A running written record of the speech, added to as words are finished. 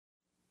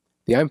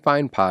The I'm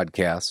Fine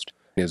podcast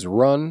is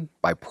run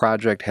by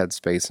Project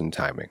Headspace and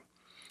Timing.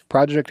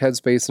 Project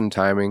Headspace and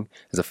Timing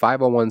is a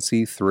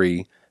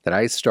 501c3 that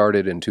I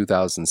started in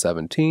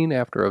 2017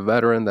 after a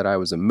veteran that I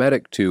was a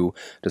medic to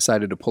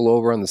decided to pull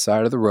over on the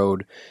side of the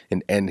road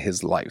and end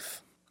his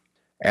life.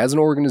 As an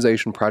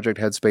organization, Project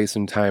Headspace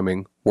and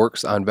Timing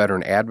works on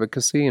veteran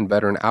advocacy and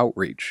veteran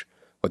outreach.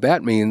 What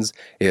that means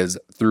is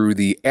through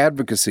the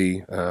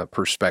advocacy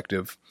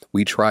perspective,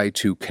 we try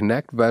to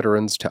connect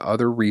veterans to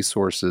other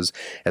resources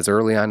as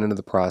early on into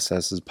the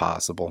process as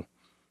possible.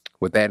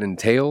 What that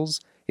entails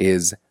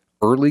is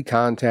early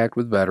contact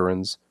with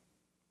veterans,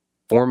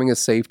 forming a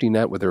safety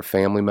net with their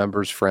family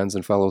members, friends,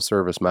 and fellow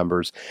service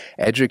members,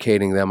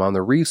 educating them on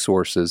the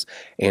resources,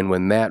 and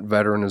when that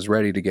veteran is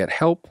ready to get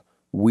help,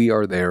 we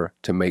are there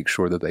to make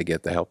sure that they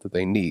get the help that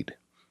they need.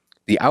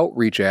 The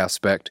outreach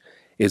aspect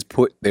is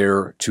put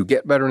there to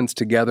get veterans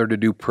together to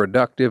do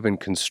productive and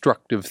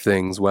constructive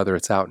things, whether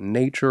it's out in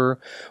nature,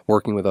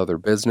 working with other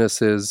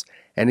businesses,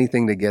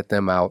 anything to get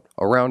them out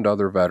around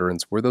other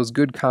veterans where those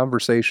good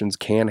conversations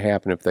can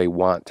happen if they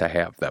want to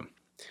have them.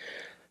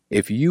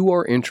 If you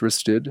are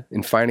interested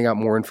in finding out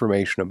more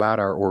information about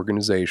our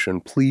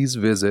organization, please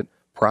visit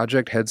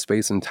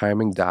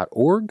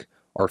projectheadspaceandtiming.org,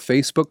 our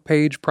Facebook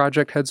page,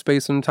 Project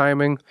Headspace and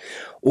Timing,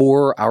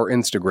 or our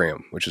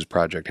Instagram, which is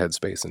Project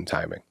Headspace and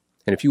Timing.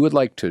 And if you would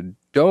like to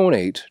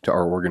donate to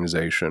our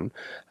organization,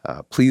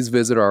 please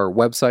visit our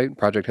website,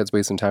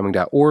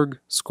 projectheadspaceandtiming.org.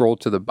 Scroll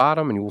to the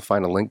bottom and you will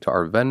find a link to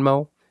our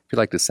Venmo. If you'd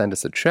like to send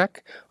us a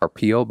check, our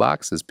P.O.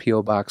 Box is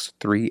P.O. Box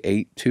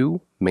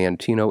 382,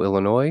 Manteno,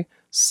 Illinois,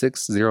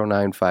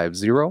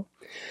 60950.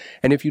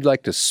 And if you'd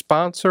like to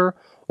sponsor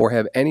or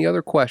have any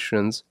other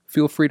questions,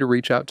 feel free to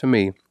reach out to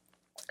me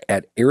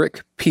at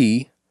Eric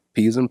P.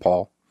 as in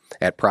Paul,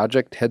 at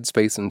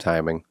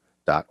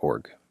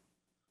projectheadspaceandtiming.org.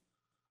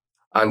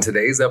 On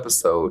today's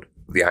episode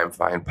of the I'm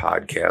Fine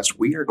podcast,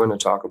 we are going to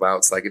talk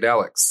about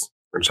psychedelics.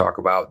 We're going to talk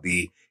about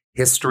the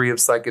history of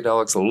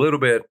psychedelics, a little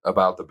bit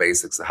about the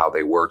basics of how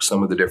they work,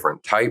 some of the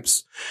different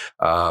types.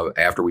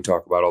 After we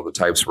talk about all the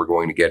types, we're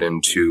going to get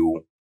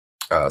into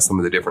some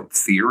of the different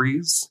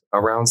theories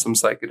around some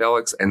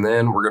psychedelics, and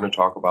then we're going to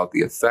talk about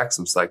the effects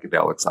of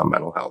psychedelics on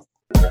mental health.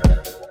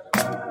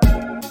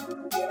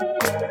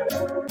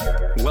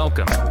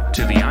 Welcome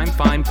to the I'm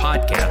Fine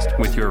podcast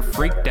with your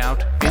freaked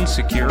out,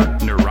 insecure,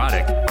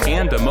 neurotic,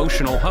 and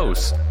emotional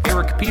hosts,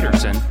 Eric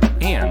Peterson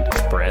and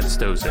Brad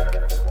Stozick.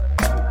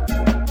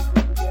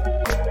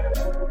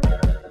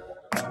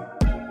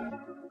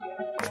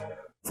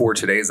 For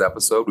today's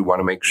episode, we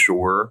want to make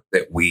sure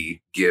that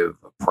we give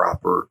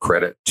proper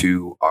credit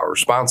to our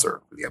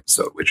sponsor for the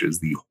episode, which is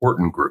the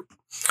Horton Group.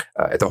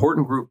 At the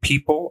Horton Group,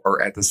 people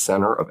are at the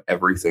center of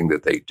everything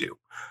that they do,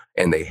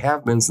 and they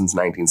have been since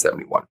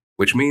 1971,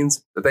 which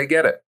means that they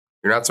get it.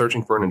 You're not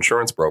searching for an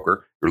insurance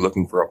broker. You're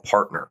looking for a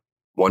partner,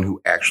 one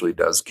who actually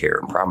does care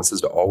and promises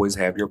to always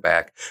have your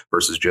back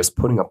versus just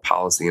putting a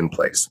policy in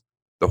place.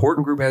 The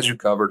Horton Group has you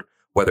covered,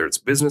 whether it's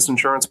business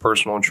insurance,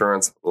 personal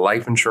insurance,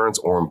 life insurance,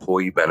 or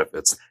employee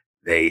benefits,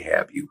 they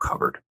have you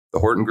covered. The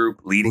Horton Group,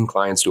 leading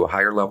clients to a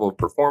higher level of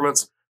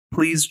performance.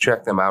 Please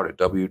check them out at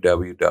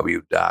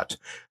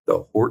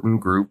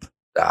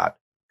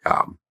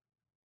www.thehortongroup.com.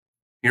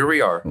 Here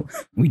we are.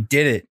 We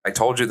did it. I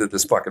told you that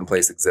this fucking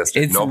place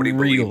existed. It's Nobody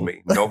real. believed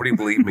me. Nobody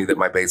believed me that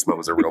my basement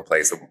was a real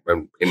place.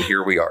 And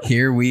here we are.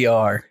 Here we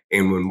are.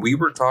 And when we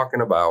were talking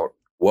about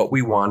what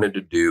we wanted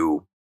to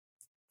do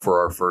for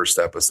our first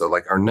episode,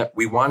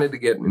 we wanted to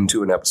get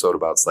into an episode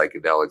about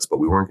psychedelics, but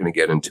we weren't going to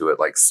get into it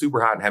like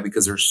super hot and heavy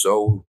because there's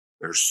so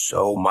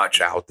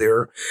much out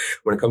there.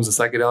 When it comes to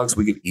psychedelics,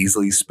 we could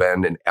easily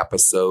spend an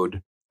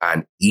episode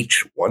on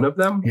each one of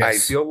them, yes. I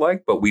feel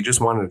like, but we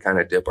just wanted to kind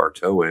of dip our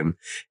toe in.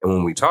 And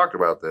when we talked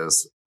about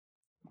this,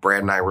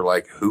 Brad and I were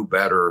like, who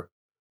better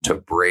to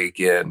break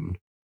in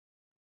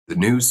the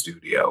new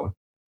studio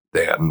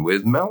than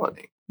with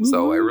Melanie? Mm-hmm.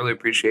 So I really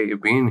appreciate you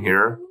being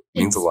here.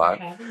 Means a lot.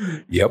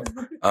 Yep.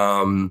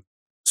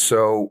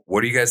 So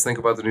what do you guys think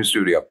about the new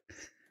studio?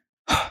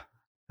 I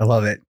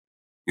love it.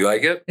 You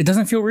like it? It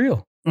doesn't feel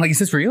real. Like, is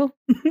this real?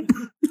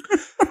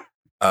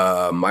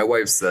 My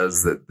wife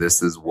says that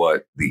this is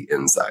what the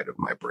inside of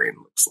my brain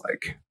looks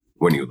like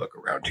when you look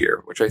around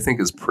here, which I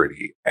think is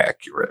pretty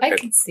accurate. I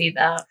can see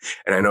that.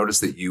 And I noticed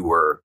that you,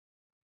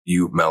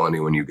 Melanie,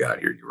 when you got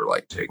here, you were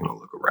like taking a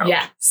look around.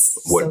 Yes.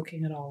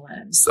 Soaking it all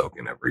in.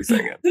 Soaking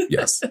everything in.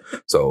 Yes.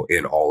 So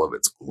in all of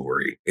its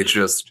glory,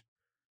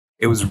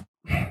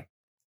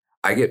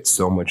 I get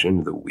so much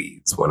into the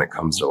weeds when it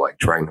comes to like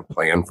trying to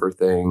plan for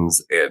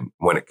things. And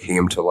when it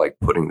came to like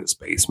putting this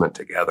basement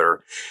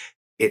together,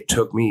 it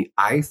took me,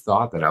 I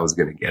thought that I was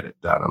going to get it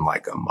done in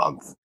like a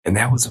month. And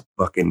that was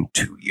fucking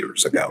 2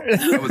 years ago.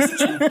 That was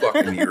 2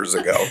 fucking years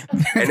ago.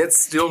 And it's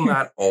still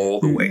not all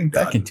the way done.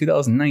 Back in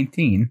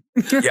 2019.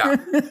 Yeah.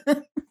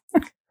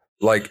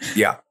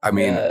 I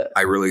mean,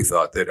 I really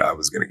thought that I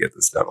was going to get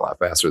this done a lot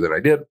faster than I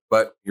did.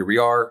 But here we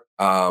are.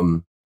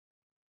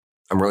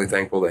 I'm really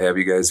thankful to have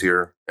you guys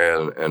here.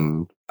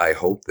 And I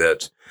hope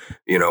that,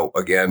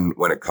 again,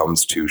 when it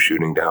comes to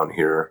shooting down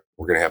here,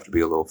 we're going to have to be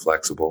a little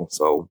flexible.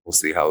 So we'll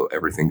see how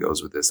everything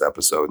goes with this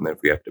episode. And then if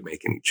we have to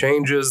make any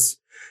changes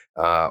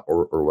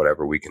or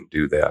whatever, we can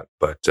do that.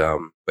 But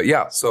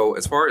yeah, so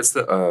as far as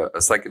the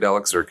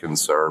psychedelics are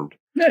concerned,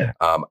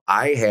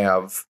 I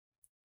have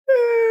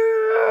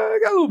I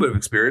got a little bit of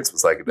experience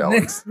with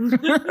psychedelics.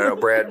 I know,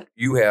 Brad,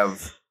 you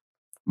have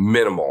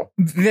minimal.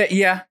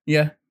 Yeah.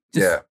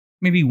 Just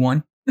maybe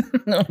one.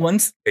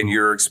 Once. And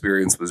your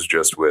experience was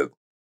just with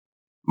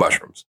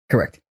mushrooms.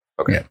 Correct.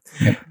 Okay.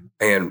 Yep.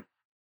 And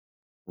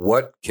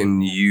what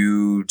can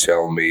you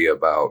tell me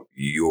about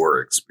your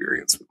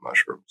experience with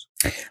mushrooms?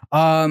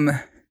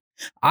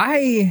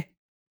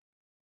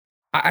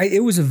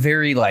 It was a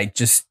very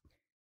just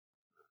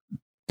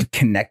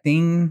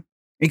connecting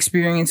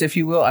experience, if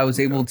you will. I was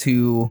able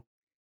to,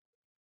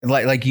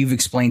 like you've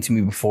explained to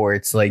me before,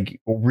 it's like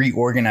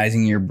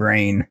reorganizing your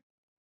brain.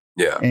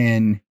 Yeah.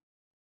 And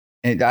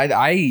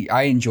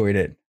I enjoyed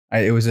it. I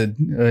think it was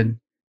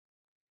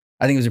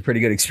a pretty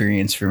good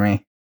experience for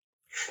me.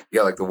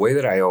 Yeah, like the way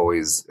that I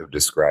always have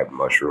described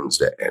mushrooms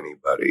to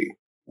anybody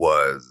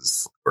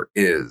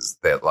is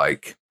that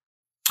like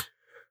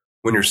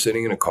when you're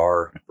sitting in a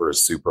car for a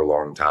super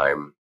long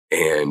time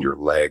and your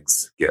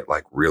legs get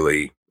like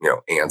really,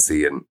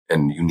 antsy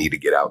and you need to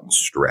get out and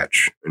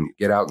stretch, and you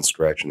get out and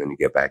stretch and then you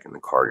get back in the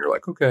car and you're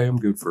like, okay, I'm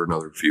good for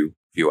another few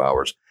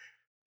hours.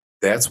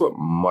 That's what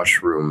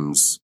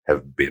mushrooms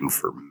have been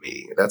for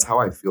me. That's how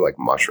I feel like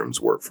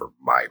mushrooms work for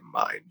my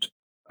mind.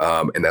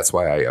 And that's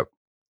why I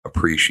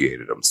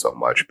appreciated them so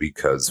much,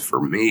 because for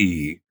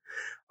me,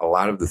 a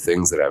lot of the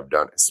things that I've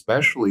done,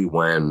 especially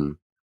when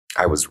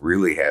I was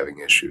really having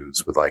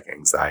issues with like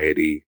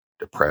anxiety,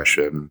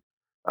 depression,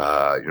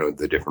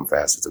 the different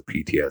facets of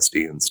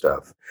PTSD and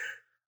stuff.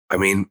 I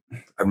mean,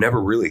 I've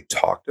never really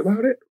talked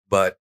about it,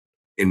 but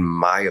in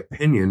my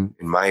opinion,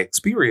 in my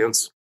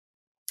experience,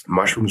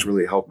 mushrooms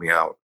really helped me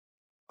out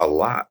a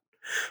lot.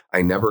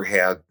 I never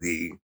had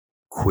the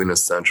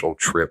quintessential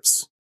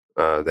trips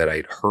that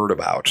I'd heard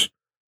about.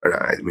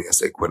 I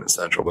say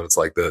quintessential, but it's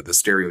like the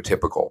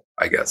stereotypical,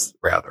 I guess,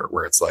 rather,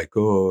 where it's like,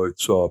 oh, I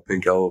saw a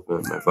pink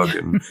elephant and I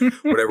fucking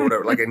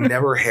whatever. Like I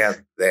never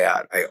had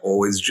that. I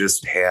always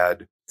just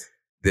had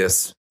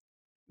this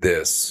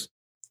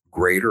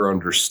greater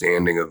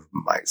understanding of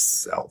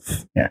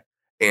myself. Yeah.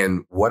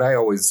 And what I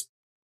always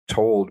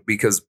told,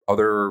 because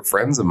other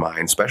friends of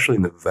mine, especially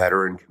in the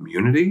veteran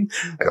community,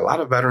 like a lot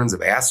of veterans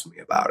have asked me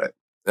about it.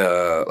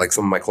 Like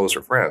some of my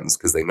closer friends,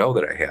 because they know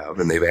that I have,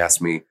 and they've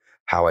asked me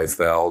how I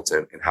felt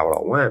and how it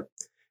all went.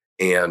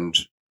 And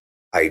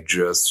I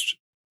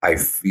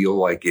feel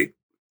like it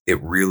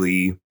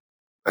really,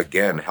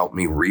 again, helped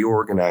me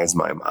reorganize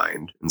my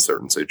mind in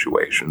certain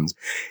situations.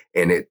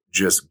 And it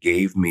just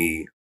gave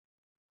me,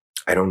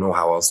 I don't know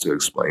how else to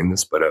explain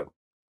this, but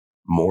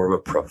more of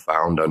a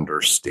profound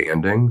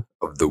understanding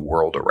of the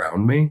world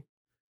around me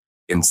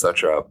in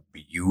such a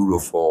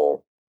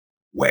beautiful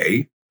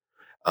way.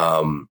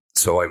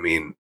 So, I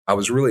mean, I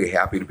was really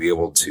happy to be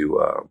able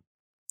to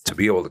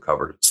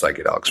cover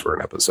psychedelics for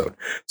an episode.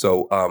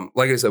 So,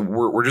 like I said,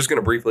 we're just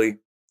going to briefly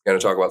kind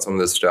of talk about some of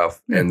this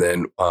stuff, and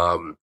then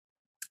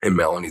and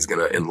Melanie's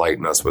going to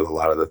enlighten us with a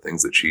lot of the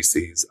things that she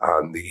sees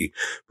on the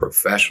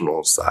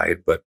professional side.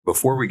 But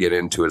before we get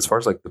into it, as far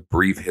as like the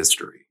brief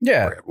history,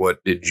 Brad,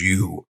 what did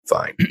you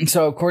find?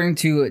 So, according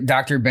to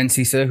Dr. Ben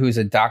Sisa, who's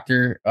a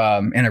doctor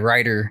and a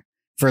writer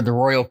for the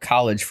Royal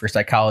College for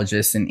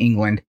Psychologists in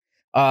England,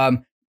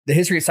 the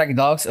history of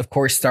psychedelics, of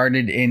course,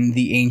 started in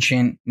the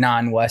ancient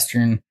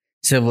non-Western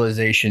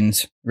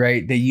civilizations,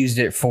 right? They used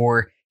it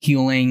for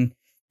healing.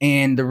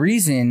 And the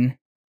reason,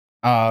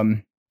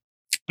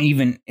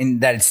 even in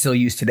that it's still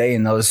used today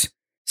in those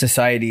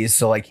societies,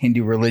 so like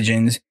Hindu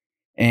religions,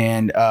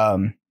 and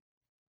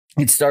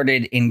it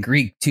started in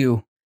Greek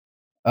too.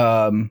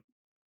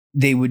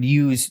 They would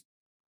use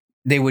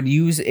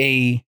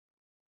a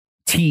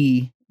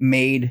tea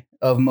made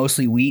of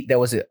mostly wheat that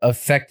was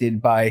affected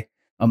by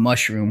a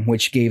mushroom,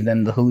 which gave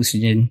them the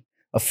hallucinogen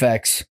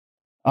effects.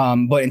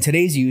 But in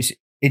today's use,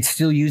 it's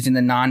still used in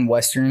the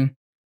non-Western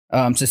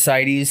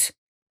societies.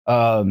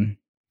 So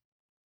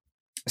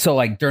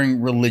like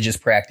during religious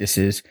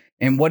practices,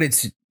 and what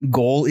its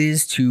goal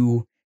is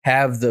to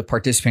have the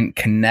participant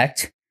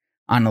connect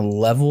on a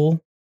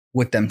level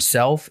with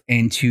themselves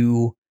and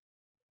to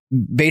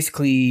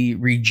basically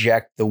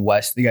reject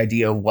the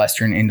idea of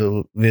Western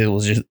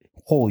individualization.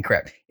 Holy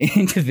crap.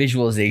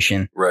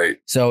 Individualization. Right.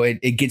 So it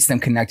gets them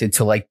connected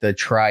to like the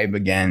tribe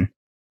again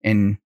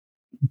and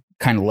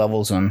kind of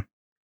levels them.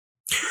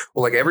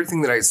 Well, like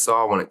everything that I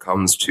saw when it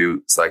comes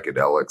to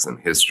psychedelics and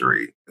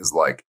history is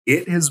like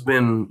it has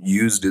been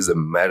used as a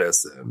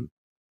medicine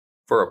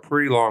for a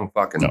pretty long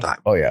fucking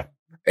time. Oh, yeah.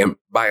 And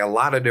by a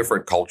lot of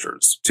different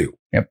cultures too.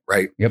 Yep.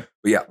 Right. Yep.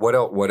 But yeah.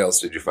 What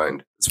else did you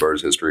find as far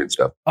as history and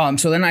stuff?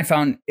 So then I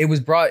found it was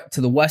brought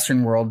to the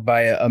Western world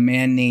by a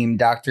man named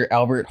Dr.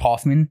 Albert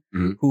Hofmann,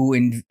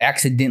 who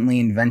accidentally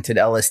invented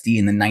LSD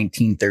in the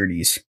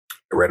 1930s.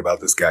 I read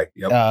about this guy.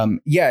 Yep.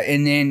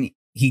 And then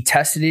he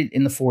tested it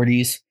in the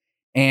 40s,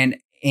 and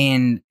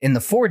in the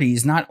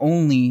 40s, not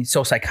only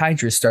so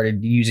psychiatrists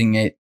started using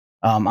it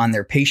on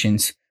their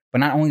patients. But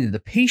not only did the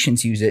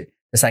patients use it,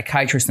 the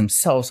psychiatrists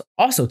themselves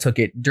also took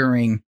it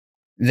during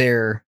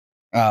their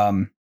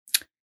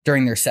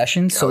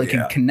sessions, so they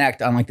could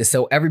connect on like this.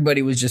 So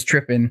everybody was just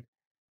tripping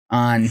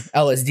on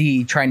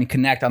LSD, trying to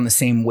connect on the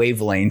same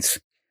wavelengths.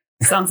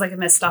 Sounds like a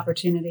missed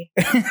opportunity.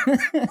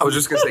 I was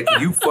just going to say,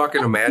 can you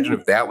fucking imagine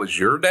if that was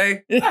your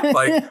day?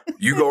 Like,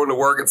 you go into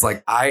work, it's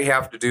like, I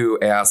have to do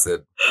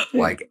acid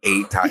like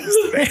 8 times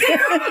today.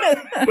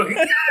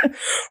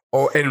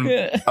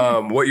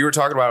 What you were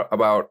talking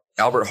about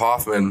Albert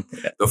Hoffman,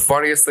 the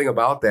funniest thing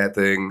about that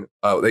thing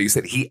that you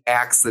said, he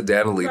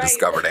accidentally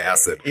discovered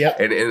acid. Yep.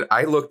 And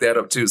I looked that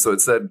up too. So it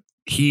said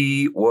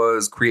he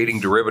was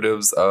creating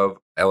derivatives of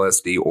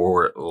LSD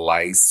or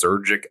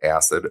lysergic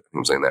acid.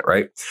 I'm saying that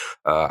right.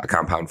 A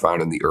compound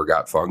found in the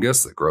ergot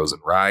fungus that grows in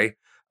rye.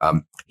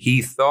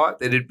 He thought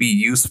that it'd be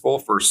useful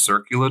for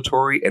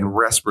circulatory and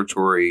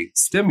respiratory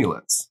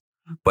stimulants,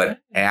 but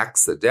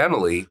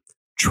accidentally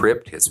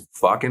tripped his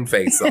fucking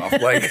face off.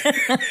 Like,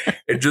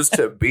 and just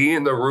to be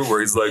in the room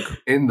where he's like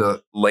in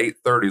the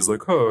late 30s,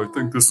 like, oh, I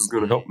think this is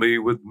going to help me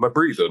with my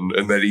breathing.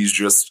 And then he's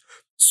just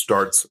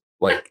starts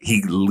like,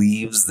 he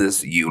leaves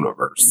this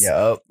universe.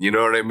 Yep. You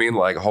know what I mean?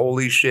 Like,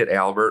 holy shit,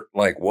 Albert.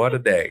 Like, what a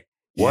day.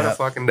 What a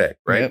fucking day.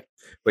 Right. Yep.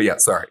 But yeah,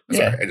 sorry.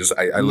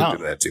 I looked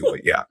into that too,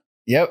 but yeah.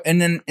 Yep. And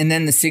then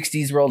the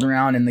 60s rolled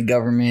around and the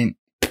government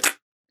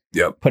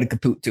put a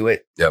kaput to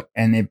it. Yep.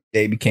 And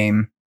they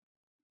became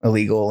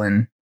illegal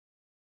and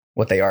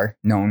what they are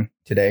known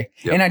today.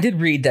 Yep. And I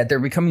did read that they're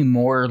becoming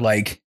more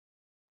like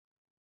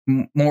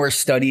more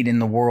studied in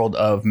the world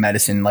of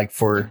medicine, like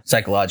for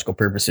psychological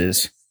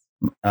purposes.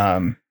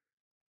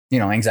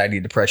 Anxiety,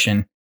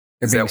 depression,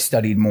 they're being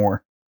studied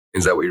more.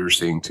 Is that what you're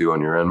seeing too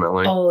on your end,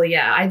 Melanie? Oh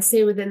yeah. I'd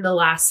say within the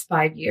last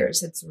 5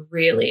 years, it's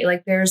really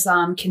like there's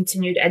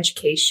continued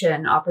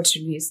education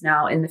opportunities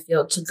now in the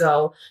field to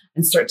go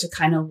and start to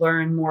kind of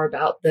learn more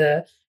about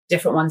the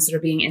different ones that are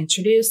being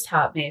introduced,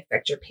 how it may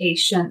affect your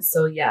patients.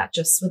 So yeah,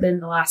 just within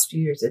the last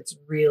few years, it's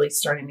really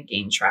starting to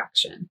gain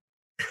traction.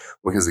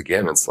 Because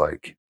again, it's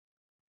like,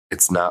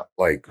 it's not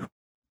like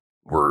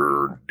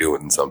we're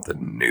doing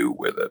something new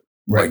with it.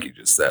 Right. Like you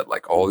just said,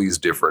 like all these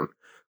different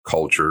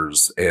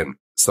cultures and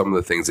some of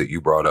the things that you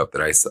brought up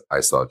that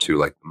I saw too,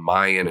 like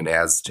Mayan and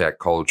Aztec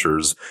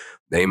cultures,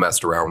 they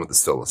messed around with the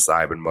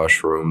psilocybin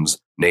mushrooms.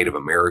 Native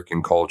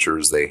American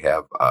cultures, they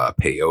have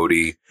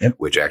peyote,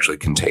 which actually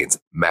contains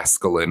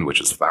mescaline, which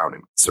is found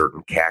in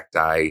certain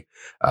cacti.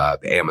 The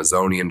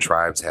Amazonian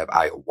tribes have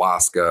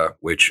ayahuasca,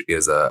 which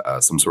is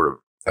some sort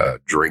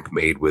of drink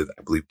made with,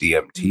 I believe,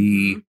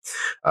 DMT.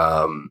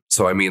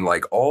 So, I mean,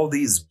 like all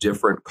these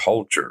different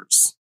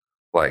cultures,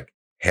 like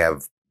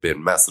have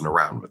been messing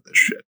around with this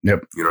shit.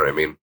 Yep. You know what I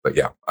mean? But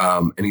yeah.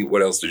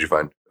 What else did you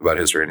find about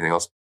history? Anything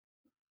else?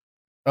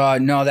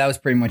 No, that was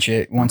pretty much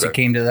it. Once it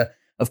came to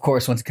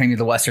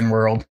the Western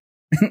world,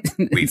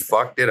 we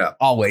fucked it up.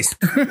 Always.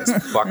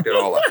 Just fucked it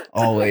all up.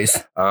 Always.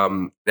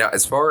 Now,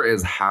 as far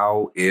as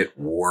how it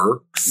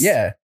works,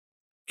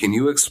 can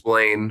you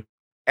explain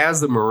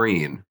as a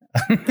Marine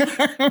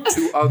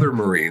to other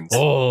Marines?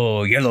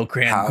 Oh, yellow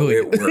crayon. How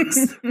good. It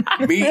works.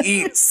 Me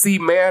eat, see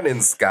man in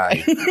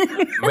sky,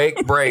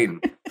 make brain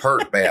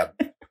hurt bad.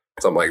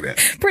 Something like that.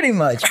 Pretty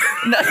much.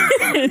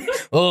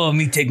 Oh,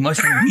 me take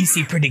mushroom. Me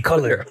see pretty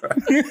color.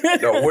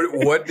 No,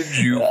 what did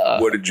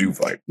you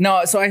find?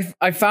 No, so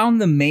I found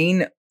the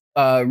main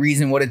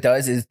reason what it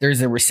does is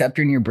there's a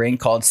receptor in your brain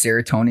called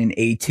serotonin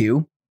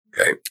A2.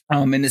 Okay.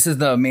 And this is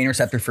the main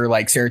receptor for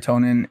like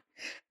serotonin.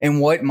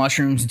 And what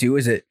mushrooms do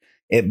is it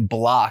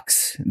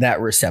blocks that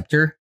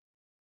receptor.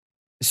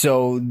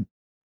 So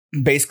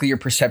basically your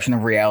perception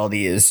of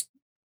reality is,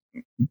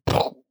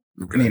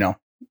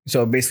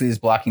 so basically it's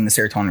blocking the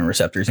serotonin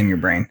receptors in your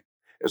brain.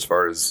 As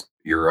far as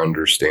your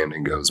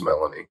understanding goes,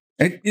 Melanie.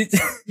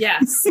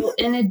 Yes. So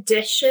in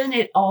addition,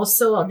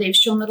 they've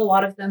shown that a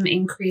lot of them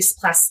increase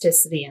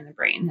plasticity in the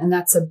brain. And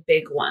that's a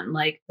big one.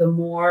 Like the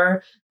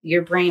more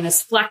your brain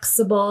is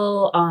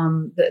flexible,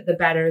 the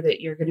better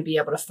that you're going to be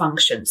able to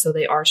function. So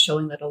they are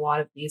showing that a lot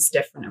of these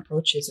different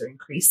approaches are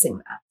increasing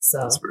that. So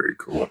that's very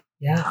cool.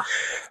 Yeah.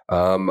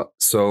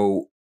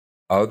 So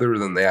other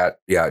than that,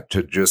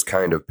 to just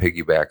kind of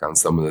piggyback on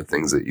some of the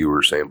things that you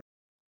were saying,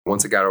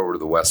 once it got over to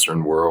the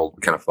Western world, we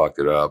kind of fucked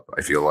it up,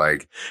 I feel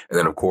like. And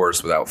then, of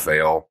course, without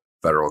fail,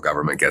 federal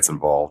government gets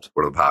involved.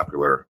 One of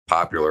the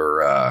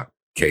popular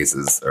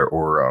cases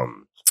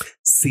or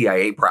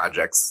CIA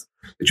projects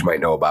that you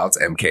might know about. It's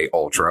MK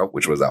Ultra,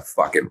 which was a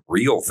fucking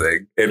real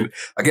thing. And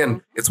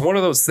again, it's one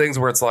of those things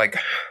where it's like,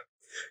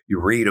 you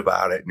read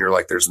about it and you're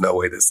like, there's no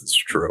way this is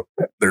true.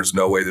 There's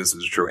no way this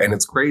is true. And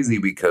it's crazy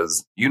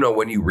because,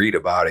 when you read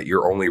about it,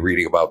 you're only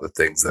reading about the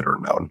things that are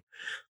known.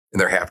 And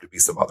there have to be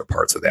some other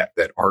parts of that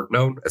aren't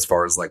known as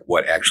far as like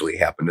what actually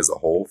happened as a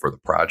whole for the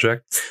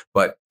project.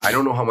 But I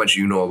don't know how much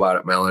you know about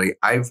it, Melanie.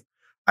 I've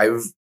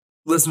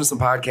listened to some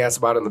podcasts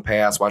about it in the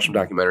past, watched some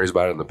documentaries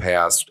about it in the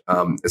past.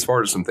 As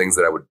far as some things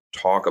that I would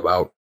talk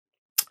about,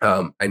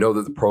 I know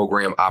that the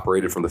program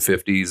operated from the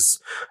 50s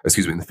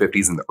in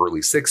the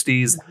early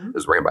 60s. It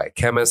was ran by a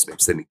chemist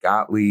named Sidney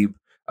Gottlieb.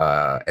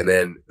 And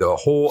then the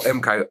whole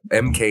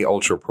MK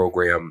Ultra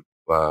program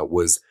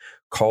was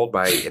called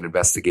by an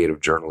investigative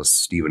journalist,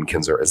 Stephen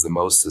Kinzer, as the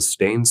most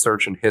sustained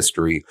search in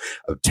history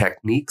of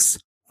techniques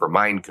for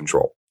mind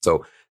control.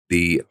 So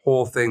the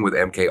whole thing with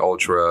MK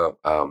Ultra,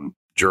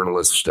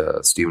 journalist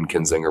Stephen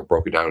Kinzinger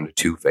broke it down into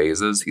 2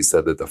 phases. He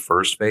said that the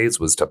first phase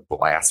was to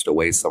blast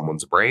away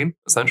someone's brain,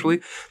 essentially.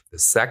 The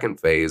second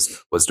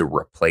phase was to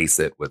replace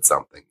it with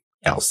something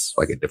else,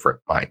 like a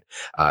different mind.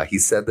 He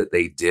said that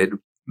they did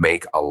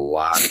make a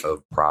lot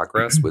of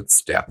progress with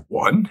step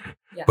 1,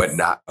 but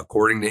not,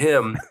 according to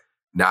him,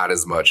 not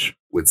as much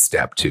with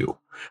step 2.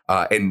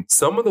 And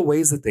some of the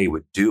ways that they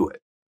would do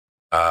it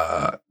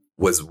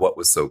was what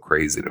was so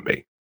crazy to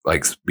me.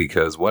 Like,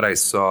 because what I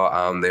saw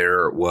on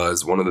there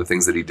was one of the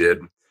things that he did,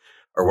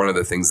 or one of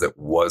the things that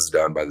was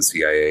done by the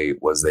CIA,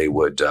 was they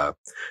would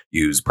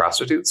use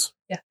prostitutes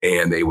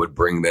and they would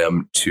bring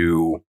them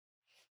to,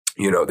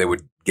 they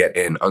would get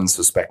an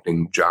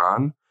unsuspecting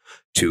John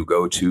to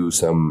go to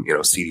some,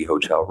 seedy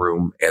hotel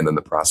room, and then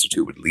the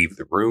prostitute would leave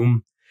the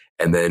room.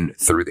 And then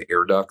through the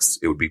air ducts,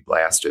 it would be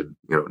blasted,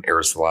 an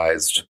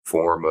aerosolized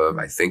form of,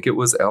 I think it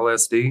was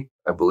LSD.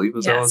 I believe it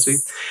was LSD.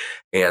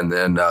 And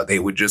then they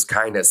would just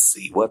kind of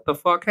see what the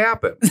fuck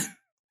happened.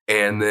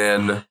 And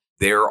then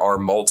there are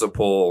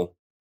multiple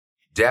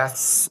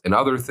deaths and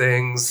other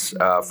things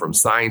from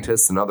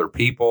scientists and other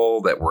people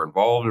that were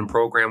involved in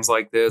programs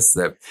like this.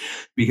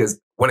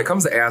 Because when it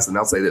comes to acid, and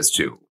I'll say this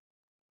too,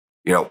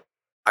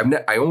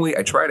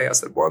 I tried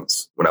acid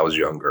once when I was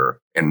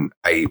younger, and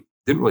I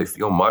didn't really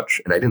feel much,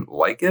 and I didn't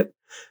like it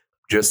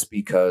just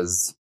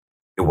because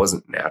it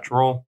wasn't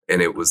natural.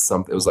 And it was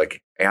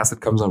like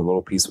acid comes on a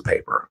little piece of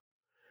paper,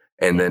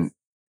 and then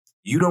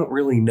you don't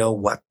really know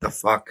what the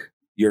fuck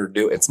you're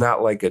doing. It's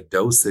not like a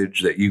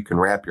dosage that you can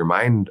wrap your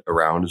mind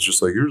around. It's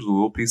just like, here's a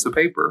little piece of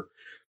paper,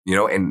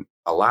 and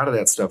a lot of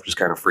that stuff just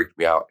kind of freaked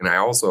me out. And I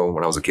also,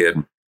 when I was a kid,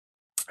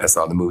 I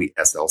saw the movie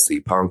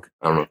SLC Punk.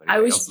 I don't know if I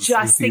was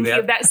just thinking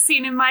of that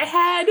scene in my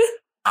head.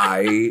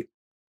 I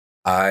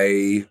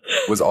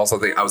was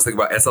thinking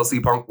about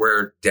SLC Punk,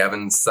 where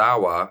Devon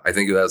Sawa, I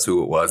think that's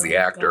who it was, the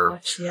actor,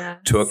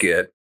 took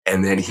it,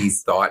 and then he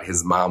thought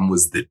his mom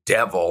was the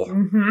devil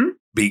and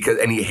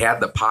he had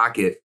the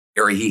pocket,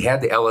 or he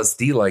had the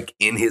LSD like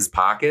in his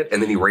pocket,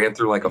 and then he ran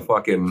through like a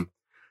fucking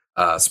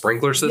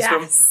sprinkler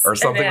system or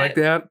something like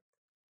that.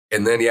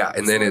 And then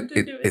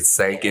it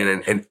sank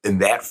in,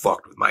 and that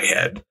fucked with my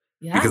head.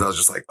 Yeah. Because I was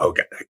just like, oh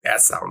God,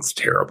 that sounds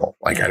terrible.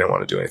 Like I didn't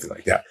want to do anything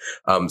like that.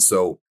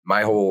 So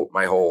my whole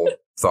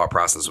thought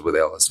process with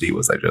LSD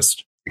was I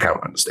kind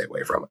of wanted to stay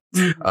away from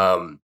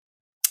it.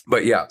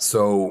 But yeah,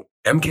 so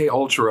MK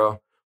Ultra,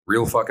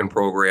 real fucking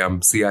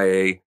program,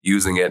 CIA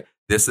using it.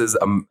 This is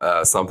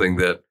something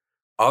that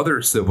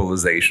other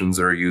civilizations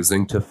are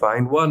using to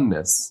find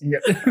oneness.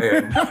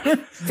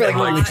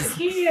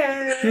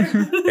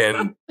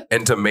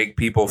 And to make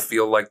people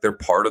feel like they're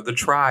part of the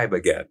tribe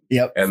again.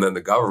 Yep. And then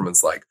the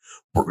government's like,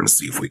 we're going to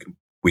see if we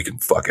can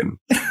fucking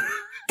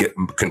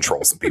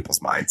control some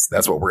people's minds.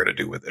 That's what we're going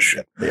to do with this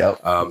shit.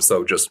 Yep.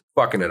 So just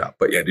fucking it up.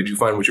 But yeah, did you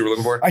find what you were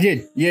looking for? I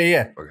did.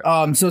 Yeah.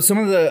 Okay. So some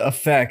of the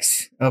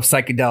effects of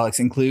psychedelics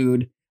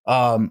include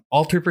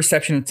altered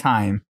perception of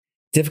time,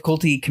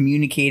 difficulty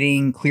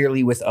communicating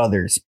clearly with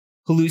others,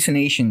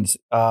 hallucinations,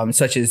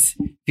 such as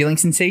feeling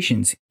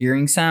sensations,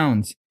 hearing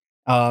sounds,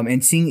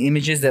 and seeing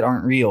images that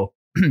aren't real.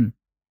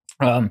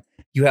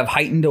 You have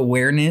heightened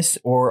awareness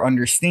or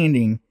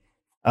understanding,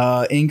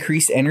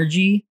 increased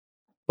energy,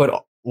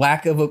 but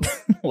lack of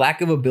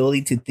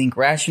ability to think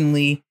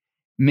rationally,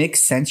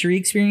 mixed sensory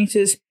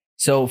experiences.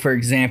 So, for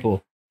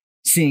example,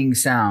 seeing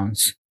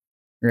sounds,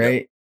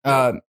 right?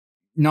 Yep.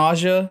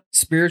 Nausea,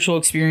 spiritual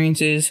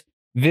experiences,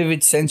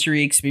 vivid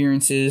sensory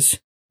experiences.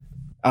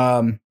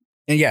 And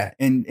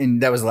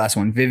that was the last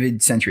one,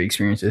 vivid sensory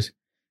experiences.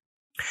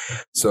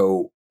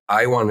 So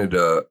I wanted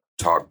to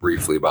talk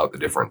briefly about the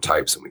different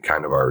types, and we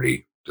kind of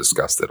already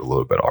discussed it a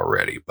little bit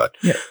already, but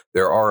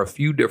there are a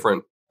few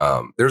different,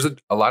 there's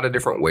a lot of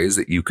different ways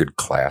that you could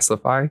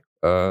classify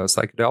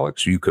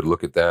psychedelics. You could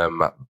look at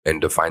them and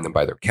define them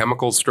by their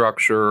chemical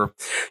structure.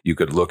 You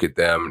could look at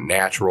them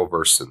natural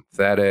versus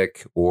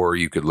synthetic, or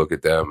you could look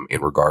at them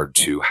in regard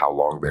to how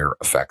long their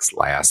effects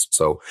last.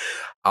 So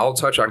I'll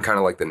touch on kind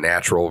of like the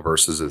natural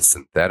versus the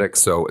synthetic.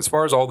 So as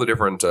far as all the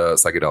different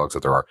psychedelics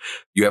that there are,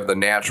 you have the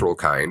natural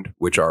kind,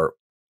 which are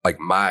like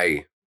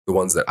the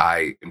ones that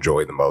I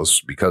enjoy the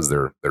most because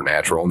they're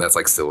natural, and that's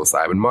like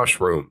psilocybin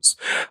mushrooms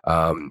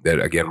that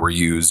again were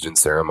used in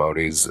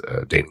ceremonies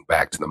dating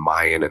back to the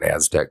Mayan and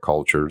Aztec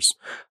cultures.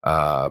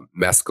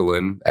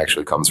 Mescaline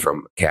actually comes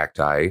from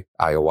cacti,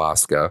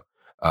 ayahuasca,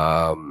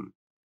 and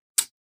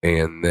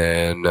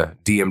then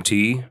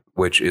DMT,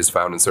 which is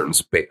found in certain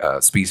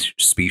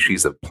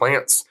species of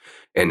plants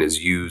and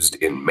is used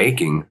in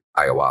making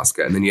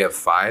ayahuasca. And then you have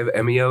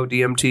 5-MeO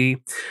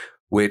DMT,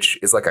 which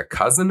is like a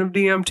cousin of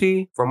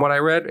DMT from what I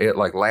read. It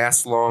like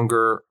lasts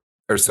longer,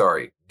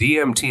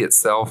 DMT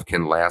itself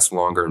can last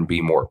longer and be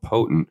more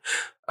potent.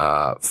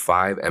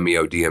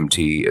 5-MeO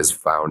DMT is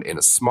found in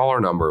a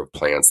smaller number of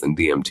plants than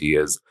DMT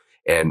is,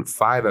 And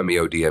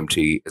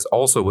 5-MeO-DMT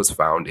was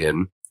found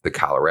in the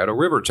Colorado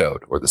river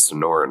toad or the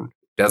Sonoran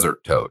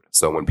desert toad.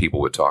 So when people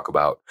would talk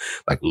about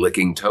like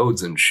licking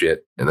toads and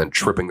shit and then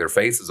tripping their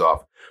faces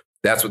off,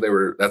 that's what they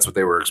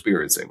were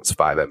experiencing was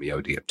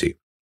 5-MeO-DMT.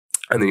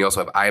 And then you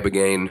also have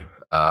ibogaine,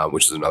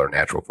 which is another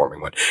natural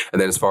forming one.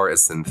 And then as far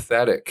as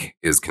synthetic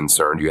is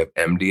concerned, you have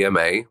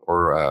MDMA,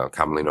 or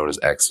commonly known as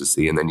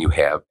ecstasy, and then you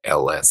have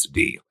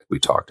LSD, like we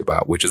talked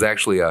about, which is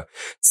actually a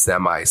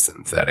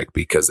semi-synthetic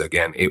because,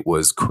 again, it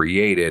was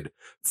created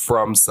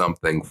from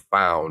something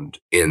found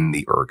in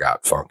the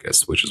ergot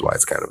fungus, which is why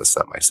it's kind of a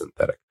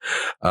semi-synthetic.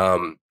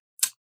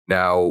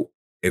 Now,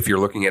 if you're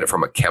looking at it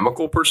from a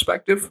chemical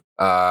perspective,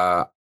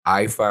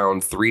 I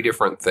found three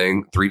different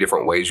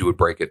ways you would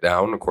break it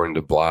down, according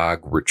to Blog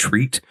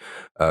Retreat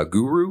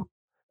Guru.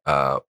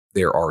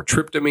 There are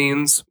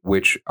tryptamines,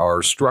 which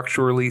are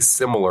structurally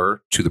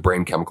similar to the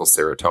brain chemical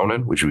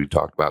serotonin, which we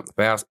talked about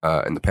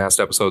in the past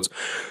episodes.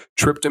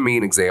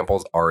 Tryptamine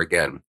examples are,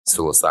 again,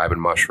 psilocybin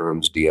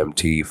mushrooms,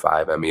 DMT,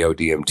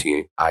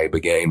 5-MeO-DMT,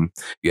 ibogaine.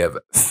 You have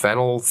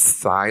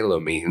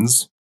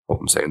phenethylamines. Hope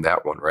I'm saying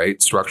that one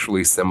right.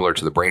 Structurally similar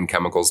to the brain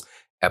chemicals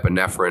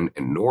epinephrine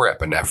and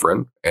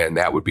norepinephrine, and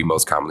that would be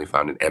most commonly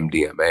found in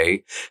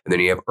MDMA. And then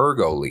you have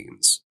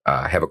ergolines,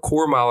 have a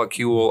core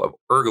molecule of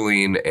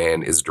ergoline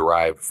and is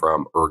derived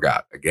from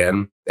ergot.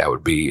 Again, that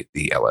would be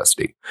the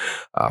LSD.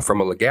 From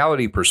a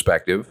legality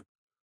perspective,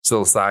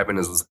 psilocybin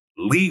is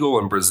legal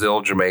in Brazil,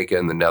 Jamaica,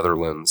 and the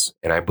Netherlands.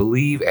 And I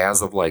believe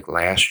as of like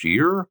last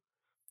year,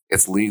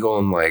 it's legal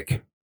in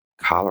like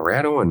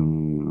Colorado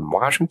and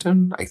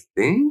Washington, I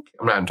think.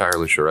 I'm not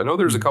entirely sure. I know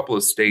there's a couple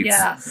of states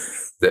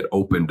that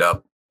opened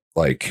up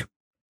like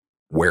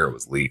where it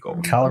was legal.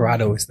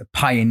 Colorado is the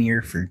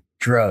pioneer for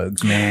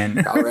drugs,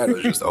 man.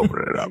 Colorado's just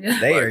opening it up.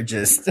 They are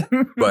just.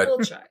 But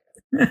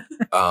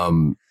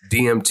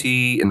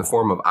DMT in the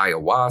form of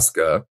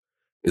ayahuasca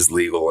is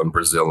legal in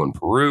Brazil and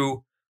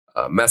Peru.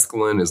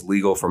 Mescaline is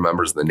legal for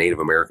members of the Native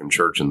American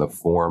Church in the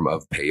form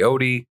of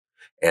peyote.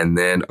 And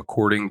then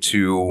according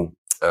to,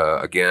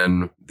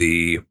 again,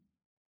 the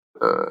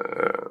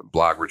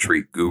Blog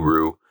Retreat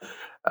Guru,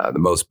 the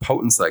most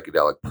potent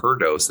psychedelic per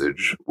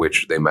dosage,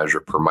 which they measure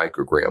per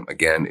microgram,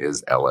 again,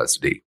 is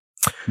LSD.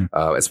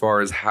 As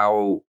far as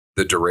how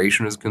the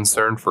duration is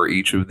concerned for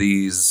each of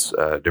these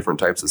different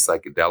types of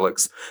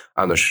psychedelics,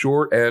 on the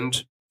short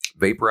end,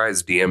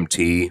 vaporized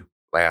DMT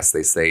lasts,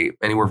 they say,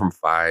 anywhere from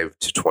 5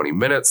 to 20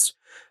 minutes.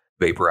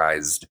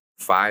 Vaporized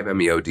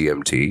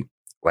 5-MeO-DMT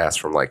lasts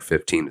from like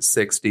 15 to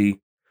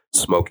 60.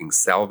 Smoking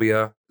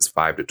salvia is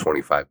 5 to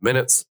 25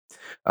 minutes.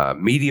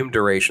 Medium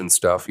duration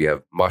stuff, you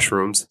have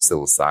mushrooms,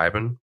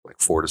 psilocybin, like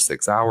 4 to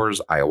 6 hours.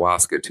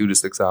 Ayahuasca, 2 to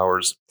 6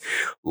 hours.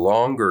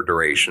 Longer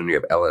duration, you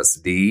have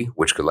LSD,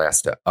 which could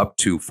last up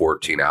to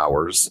 14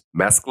 hours.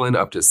 Mescaline,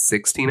 up to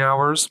 16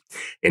 hours.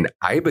 And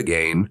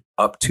ibogaine,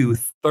 up to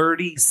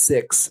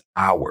 36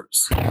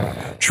 hours.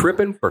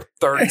 Tripping for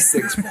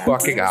 36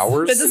 fucking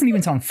hours? That doesn't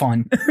even sound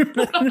fun.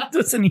 That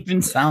doesn't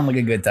even sound like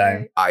a good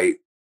time.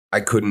 I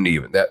couldn't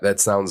even.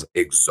 That sounds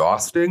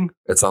exhausting.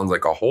 It sounds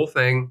like a whole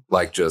thing.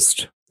 Like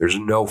just, there's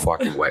no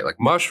fucking way. Like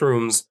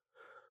mushrooms,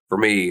 for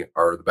me,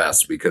 are the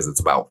best because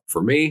it's about,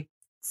 for me,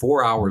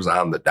 4 hours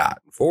on the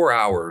dot. 4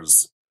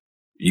 hours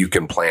you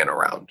can plan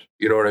around.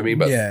 You know what I mean?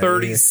 But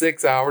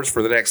 36 hours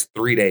for the next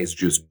 3 days,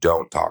 just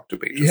don't talk to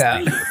me. Just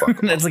leave me the fuck alone.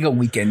 That's like a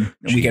weekend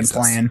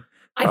plan.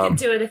 I could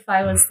do it if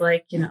I was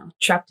like,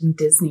 trapped in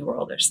Disney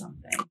World or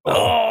something.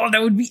 Oh,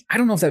 that would be, I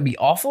don't know if that'd be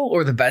awful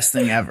or the best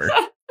thing ever.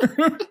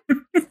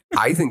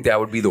 I think that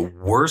would be the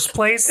worst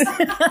place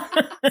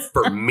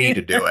for me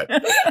to do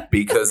it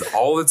because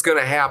all that's going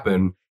to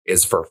happen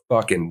is for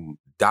fucking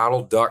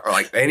Donald Duck or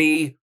like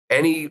any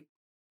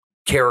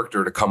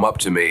character to come up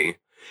to me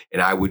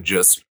and I would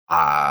just, no.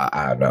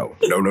 I don't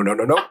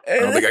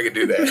think I could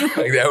do that.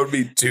 Like, that would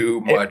be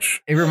too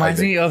much. It reminds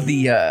me of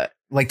the,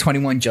 like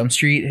 21 Jump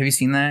Street. Have you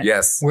seen that?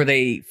 Yes. Where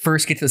they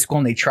first get to the school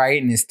and they try it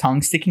and his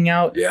tongue's sticking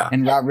out. Yeah.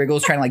 And Rob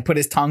Riggle's trying to like put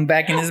his tongue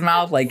back in his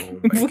mouth. Like,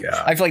 oh my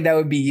God. I feel like that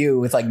would be you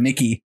with like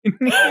Mickey. Oh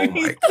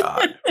my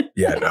God.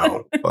 Yeah,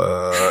 no.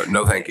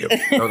 No, thank you.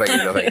 No, thank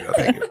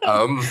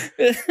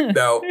you.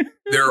 Now,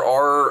 there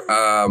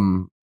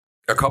are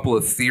a couple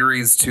of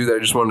theories too that I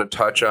just wanted to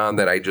touch on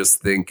that I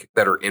just think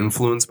that are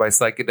influenced by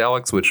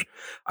psychedelics, which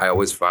I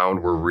always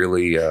found were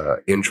really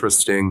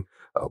interesting.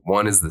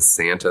 One is the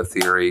Santa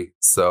theory.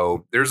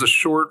 So there's a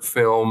short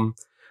film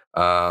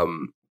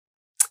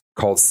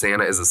called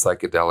Santa is a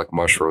Psychedelic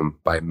Mushroom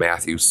by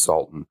Matthew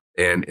Salton.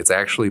 And it's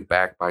actually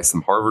backed by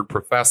some Harvard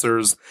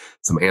professors,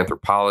 some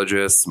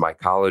anthropologists,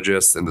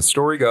 mycologists. And the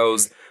story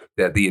goes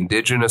that the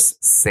indigenous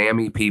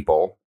Sami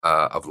people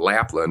of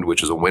Lapland,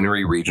 which is a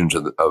wintry region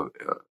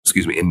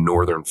in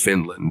northern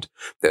Finland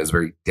that is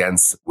very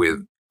dense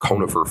with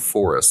conifer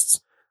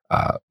forests,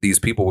 these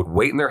people would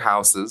wait in their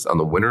houses on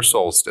the winter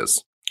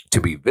solstice to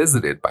be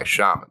visited by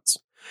shamans.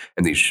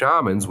 And these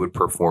shamans would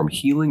perform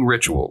healing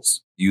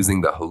rituals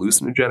using the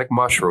hallucinogenic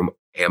mushroom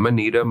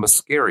Amanita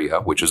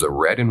muscaria, which is a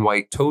red and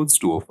white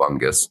toadstool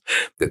fungus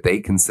that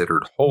they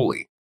considered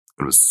holy.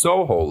 It was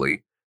so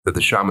holy that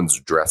the shamans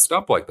dressed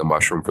up like the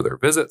mushroom for their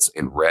visits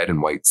in red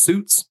and white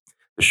suits.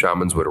 The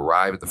shamans would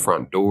arrive at the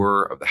front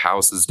door of the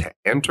houses to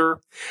enter.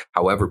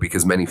 However,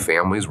 because many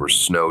families were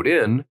snowed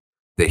in,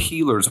 the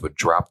healers would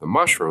drop the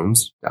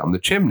mushrooms down the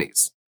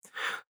chimneys.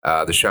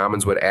 The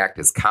shamans would act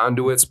as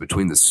conduits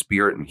between the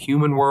spirit and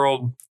human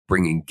world,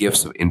 bringing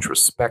gifts of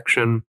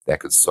introspection that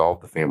could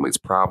solve the family's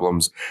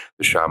problems.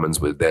 The shamans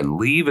would then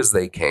leave as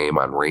they came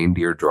on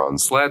reindeer-drawn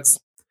sleds.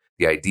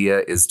 The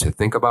idea is to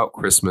think about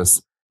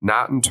Christmas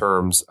not in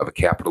terms of a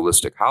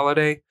capitalistic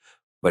holiday,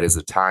 but as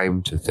a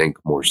time to think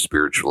more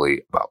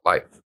spiritually about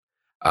life.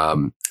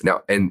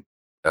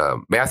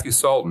 Matthew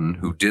Salton,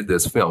 who did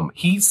this film,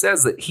 he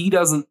says that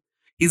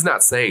he's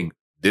not saying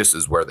this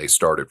is where they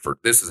started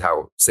this is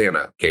how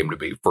Santa came to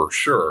be for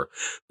sure,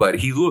 but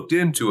he looked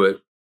into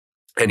it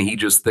and he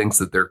just thinks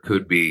that there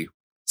could be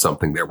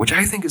something there, which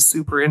I think is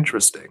super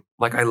interesting.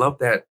 Like, I love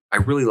that. I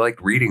really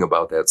liked reading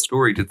about that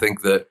story to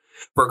think that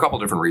for a couple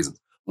different reasons.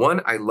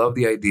 One, I love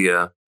the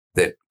idea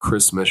that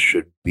Christmas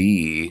should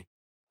be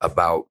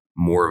about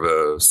more of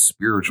a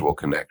spiritual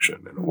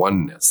connection and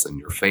oneness and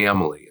your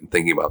family and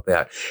thinking about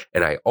that.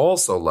 And I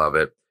also love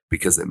it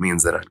because it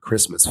means that on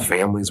Christmas,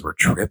 families were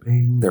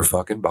tripping their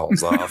fucking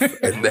balls off.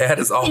 And that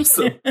is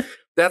awesome.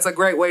 That's a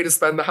great way to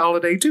spend the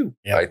holiday too,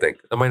 yeah. I think.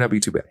 That might not be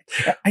too bad.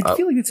 I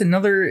feel like it's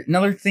another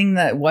thing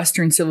that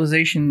Western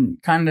civilization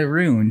kind of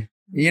ruined.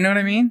 You know what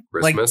I mean?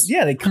 Christmas? Like,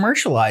 yeah, they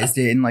commercialized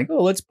it and like,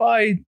 oh, let's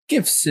buy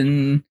gifts.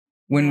 And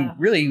when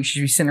really we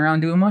should be sitting around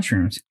doing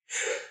mushrooms.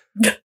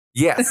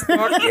 Yes.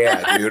 Fuck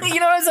yeah, dude. You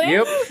know what I'm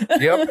saying?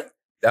 Yep.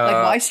 Like,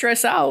 why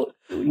stress out?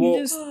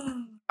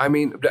 I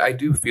mean, I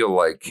do feel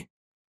like,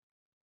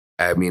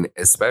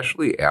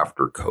 especially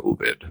after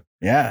COVID.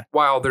 Yeah.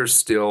 While there's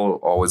still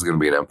always going to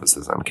be an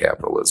emphasis on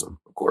capitalism,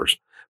 of course,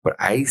 but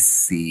I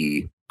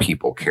see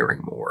people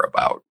caring more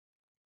about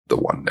the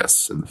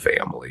oneness and the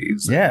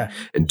families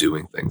and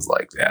doing things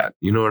like that.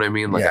 You know what I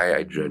mean? Like,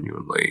 I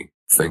genuinely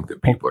think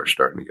that people are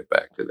starting to get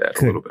back to that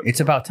a little bit. It's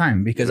about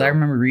time, because I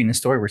remember reading a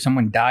story where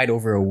someone died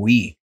over a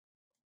Wii.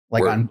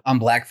 Like on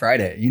Black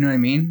Friday, you know what I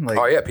mean? Like,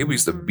 oh yeah, people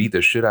used to beat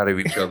the shit out of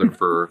each other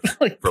for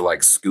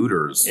for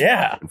scooters,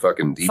 and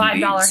fucking DVDs.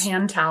 $5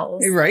 hand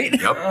towels, right?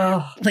 Yep.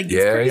 Like,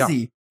 it's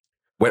crazy.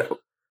 Yeah.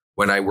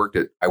 When I worked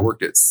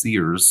at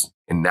Sears,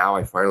 and now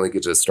I finally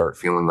get to start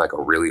feeling like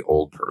a really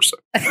old person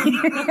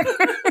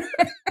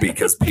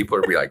because people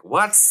are be like,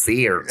 "What's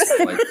Sears?"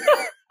 Like,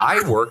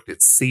 I worked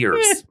at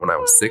Sears when I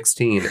was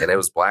 16, and it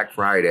was Black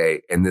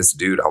Friday, and this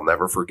dude I'll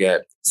never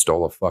forget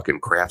stole a fucking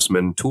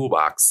Craftsman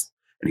toolbox.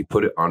 And he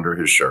put it under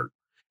his shirt.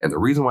 And the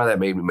reason why that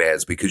made me mad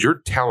is because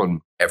you're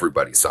telling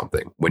everybody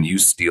something when you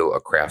steal a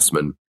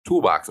Craftsman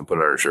toolbox and put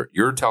it on your shirt.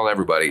 You're telling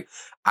everybody,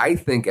 I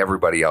think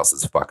everybody else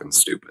is fucking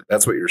stupid.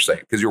 That's what you're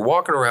saying. Because you're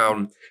walking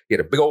around, you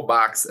had a big old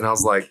box, and I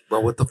was like, bro,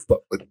 what the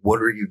fuck? Like,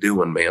 what are you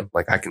doing, man?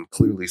 Like, I can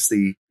clearly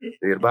see you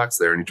had a box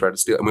there, and you tried to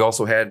steal it. And we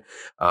also had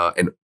a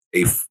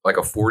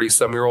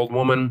 40-some-year-old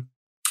woman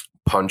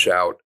punch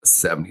out a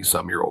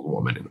 70-some-year-old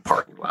woman in the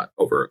parking lot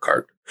over a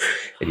cart.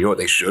 And you know what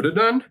they should have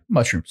done?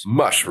 Mushrooms.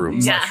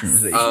 Yes.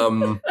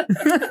 And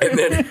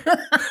then,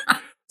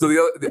 so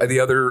the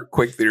other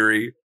quick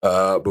theory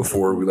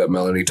before we let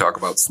Melanie talk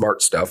about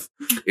smart stuff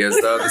is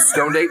the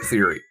stoned ape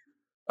theory.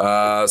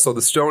 So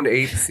the stoned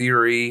ape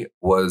theory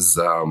was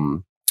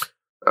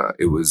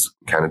it was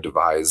kind of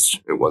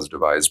devised. It was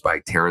devised by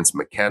Terence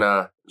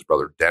McKenna, his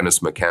brother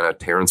Dennis McKenna.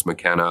 Terence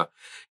McKenna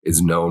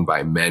is known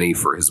by many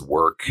for his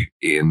work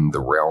in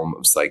the realm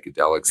of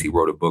psychedelics. He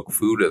wrote a book,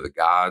 Food of the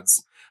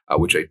Gods,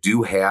 which I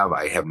do have.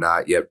 I have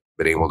not yet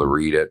been able to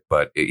read it,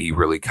 but he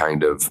really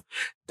kind of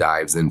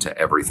dives into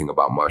everything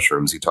about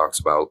mushrooms. He talks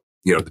about,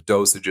 the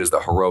dosages,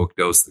 the heroic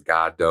dose, the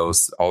God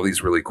dose, all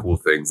these really cool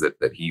things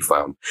that he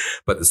found.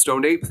 But the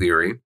stoned ape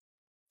theory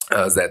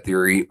is that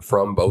theory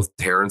from both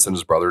Terence and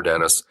his brother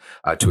Dennis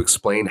to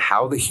explain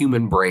how the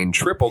human brain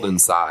tripled in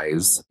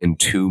size in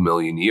 2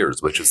 million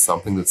years, which is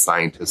something that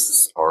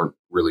scientists aren't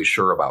really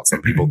sure about.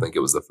 Some people think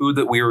it was the food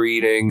that we were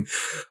eating.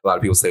 A lot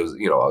of people say it was,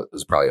 it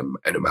was probably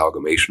an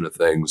amalgamation of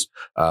things.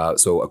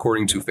 So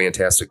according to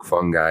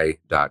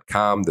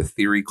fantasticfungi.com, the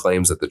theory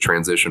claims that the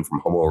transition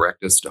from Homo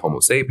erectus to Homo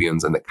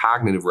sapiens and the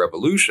cognitive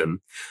revolution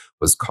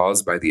was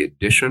caused by the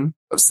addition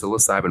of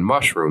psilocybin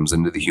mushrooms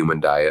into the human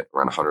diet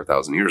around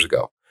 100,000 years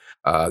ago.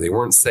 They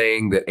weren't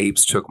saying that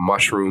apes took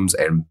mushrooms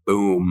and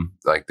boom,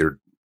 like they're,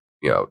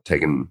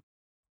 taking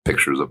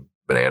pictures of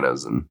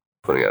bananas and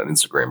putting it on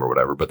Instagram or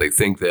whatever. But they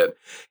think that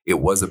it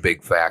was a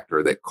big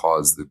factor that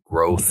caused the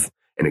growth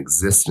and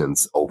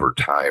existence over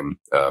time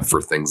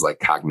for things like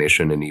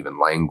cognition and even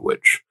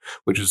language,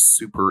 which is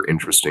super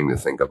interesting to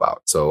think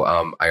about. So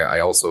I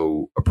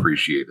also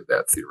appreciated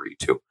that theory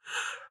too.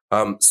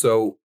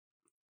 So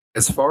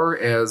as far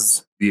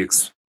as the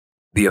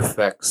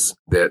effects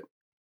that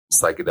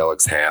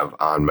psychedelics have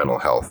on mental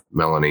health,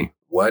 Melanie,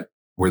 what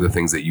were the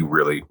things that you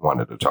really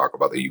wanted to talk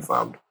about that you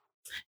found?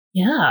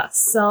 Yeah,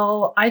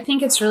 so I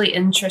think it's really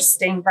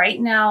interesting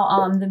right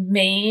now. The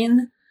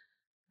main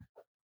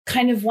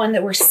kind of one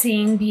that we're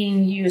seeing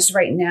being used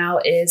right now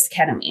is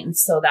ketamine.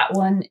 So that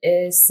one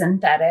is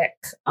synthetic.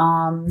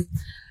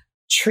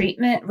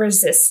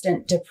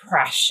 Treatment-resistant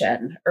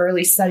depression.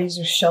 Early studies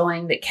are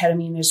showing that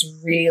ketamine is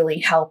really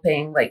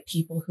helping like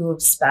people who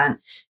have spent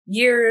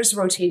years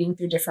rotating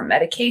through different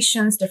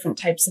medications, different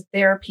types of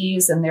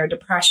therapies, and their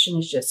depression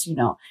is just,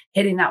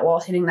 hitting that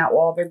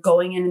wall. They're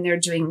going in and they're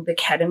doing the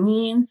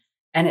ketamine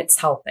and it's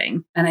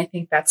helping. And I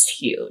think that's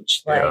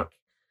huge. Like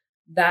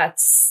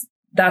that's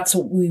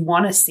what we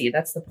want to see.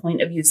 That's the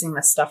point of using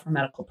this stuff for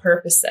medical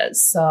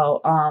purposes.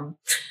 So,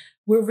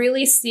 we're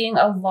really seeing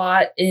a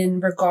lot in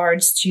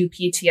regards to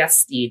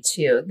PTSD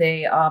too.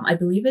 They, I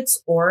believe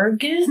it's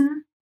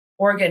Oregon.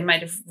 Oregon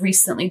might have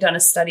recently done a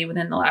study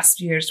within the last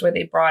few years where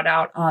they brought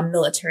out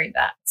military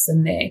vets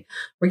and they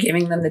were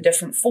giving them the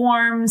different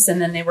forms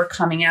and then they were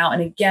coming out.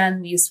 And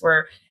again, these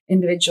were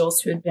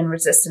individuals who had been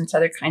resistant to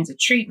other kinds of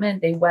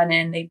treatment. They went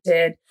in, they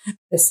did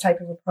this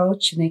type of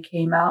approach and they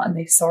came out and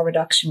they saw a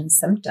reduction in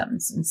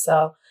symptoms. And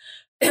so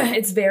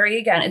it's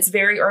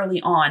very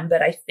early on,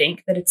 but I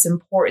think that it's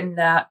important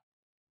that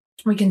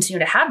we continue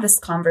to have this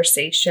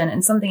conversation.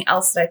 And something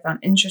else that I found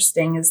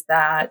interesting is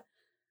that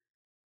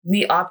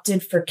we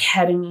opted for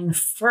ketamine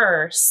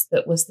first.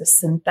 That was the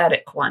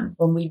synthetic one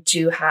when we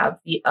do have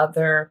the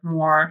other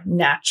more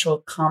natural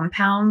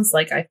compounds.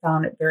 Like I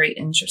found it very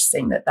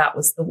interesting that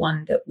was the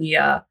one that we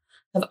have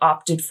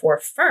opted for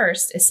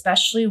first,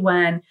 especially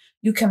when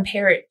you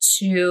compare it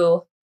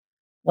to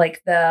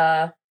like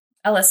the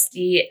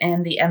LSD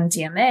and the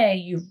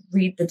MDMA, you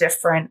read the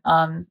different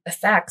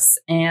effects,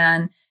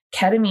 and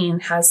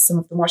ketamine has some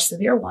of the more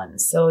severe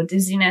ones. So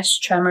dizziness,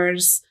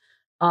 tremors,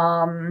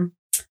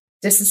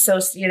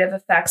 dissociative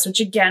effects,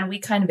 which again, we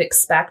kind of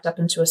expect up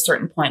until a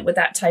certain point with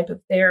that type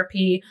of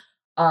therapy.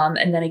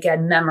 And then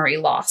again, memory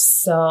loss.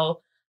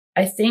 So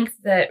I think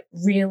that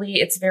really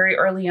it's very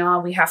early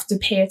on. We have to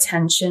pay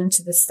attention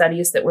to the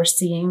studies that we're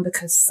seeing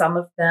because some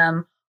of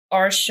them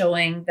are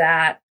showing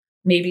that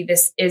maybe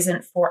this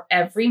isn't for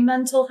every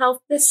mental health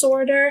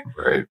disorder.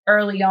 Right.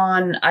 Early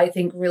on, I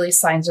think really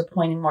signs are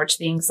pointing more to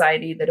the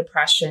anxiety, the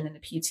depression, and the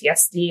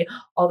PTSD,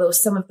 although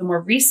some of the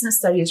more recent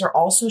studies are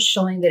also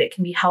showing that it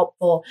can be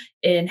helpful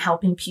in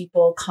helping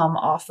people come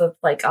off of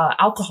like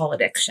alcohol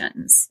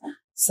addictions.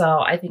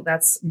 So I think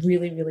that's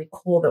really, really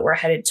cool that we're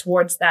headed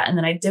towards that. And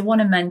then I did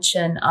want to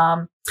mention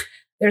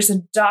there's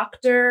a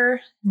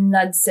Dr.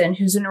 Knudsen,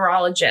 who's a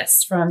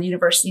neurologist from the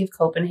University of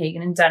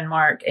Copenhagen in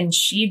Denmark, and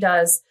she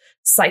does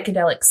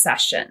psychedelic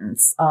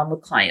sessions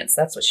with clients.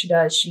 That's what she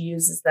does. She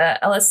uses the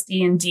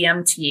LSD and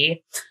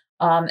DMT.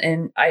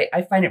 And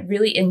I find it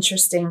really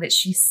interesting that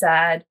she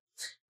said,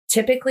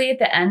 typically at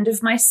the end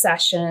of my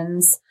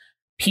sessions,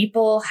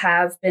 people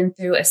have been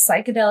through a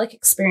psychedelic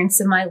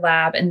experience in my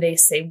lab and they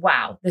say,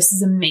 wow, this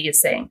is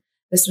amazing.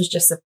 This was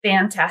just a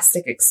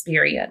fantastic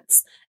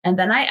experience. And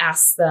then I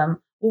ask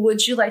them, well,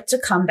 would you like to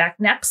come back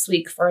next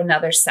week for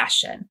another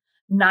session?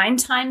 9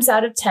 times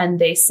out of 10,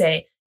 they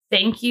say,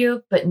 thank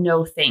you, but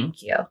no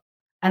thank you.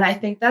 And I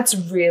think that's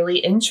really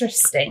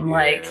interesting. Yeah.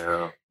 Like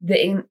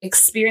the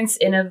experience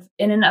in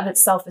and of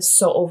itself is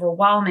so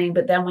overwhelming.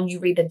 But then when you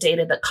read the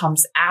data that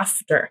comes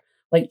after,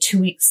 like 2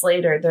 weeks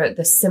later,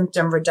 the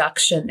symptom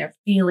reduction, they're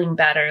feeling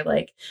better.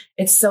 Like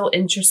it's so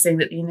interesting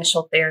that the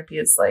initial therapy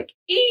is like,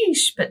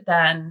 eesh, but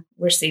then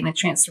we're seeing the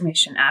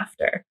transformation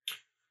after.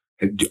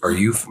 Are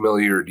you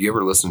familiar? Do you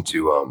ever listen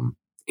to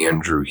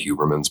Andrew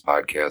Huberman's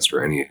podcast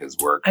or any of his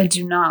work? I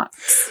do not.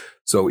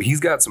 So he's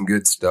got some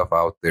good stuff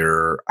out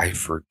there. I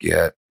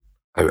forget.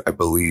 I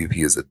believe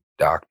he is a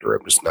doctor.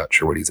 I'm just not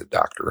sure what he's a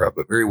doctor of,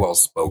 but very well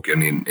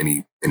spoken.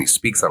 And he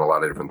speaks on a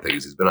lot of different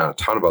things. He's been on a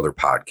ton of other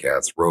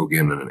podcasts,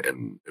 Rogan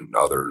and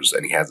others,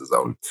 and he has his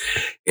own.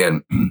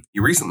 And he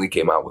recently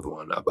came out with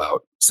one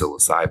about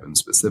psilocybin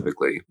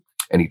specifically.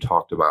 And he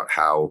talked about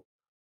how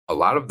a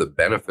lot of the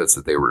benefits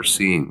that they were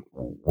seeing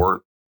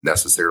weren't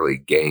necessarily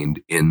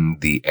gained in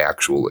the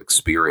actual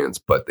experience,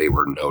 but they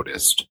were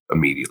noticed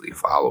immediately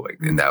following.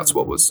 And that's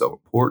what was so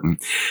important.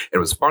 And it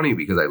was funny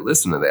because I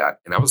listened to that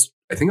and I was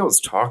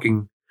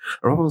talking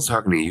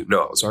to you.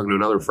 No, I was talking to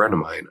another friend of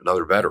mine,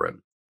 another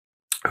veteran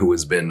who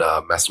has been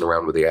messing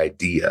around with the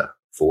idea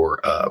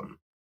for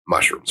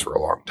mushrooms for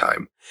a long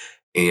time.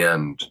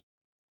 And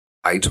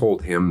I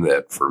told him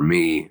that for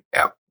me,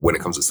 when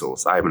it comes to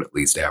psilocybin, at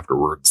least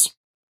afterwards,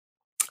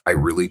 I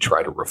really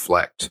try to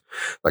reflect.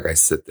 Like I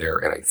sit there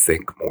and I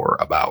think more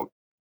about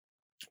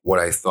what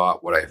I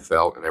thought, what I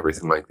felt, and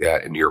everything like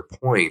that. And to your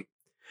point,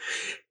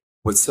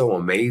 what's so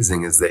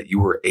amazing is that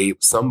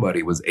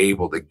somebody was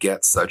able to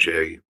get such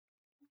a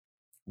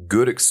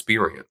good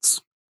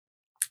experience,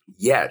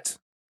 yet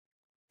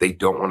they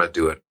don't want to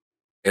do it,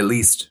 at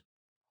least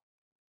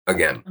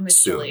again,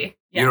 soon. Yeah.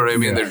 You know what I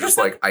mean? Yeah. They're just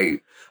like,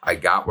 I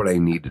got what I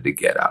needed to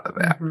get out of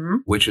that,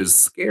 which is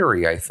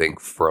scary, I think,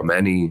 from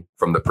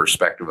the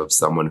perspective of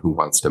someone who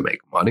wants to make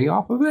money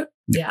off of it.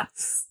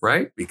 Yes.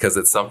 Right? Because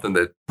it's something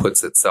that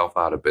puts itself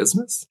out of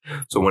business.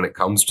 So when it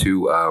comes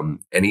to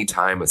any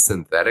time a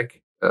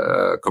synthetic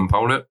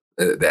component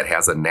that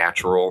has a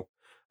natural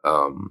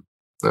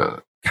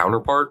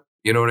counterpart,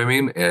 You know what I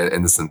mean?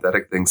 And the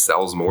synthetic thing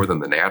sells more than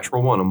the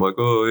natural one. I'm like,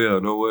 oh yeah,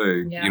 no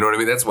way. Yeah. You know what I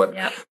mean?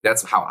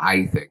 That's how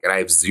I think. And I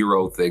have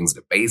zero things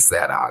to base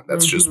that on.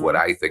 That's just what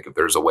I think. If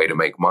there's a way to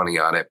make money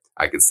on it,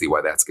 I could see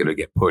why that's going to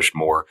get pushed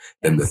more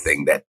than the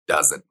thing that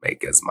doesn't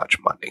make as much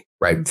money.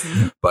 Right.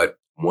 But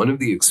one of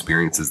the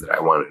experiences that I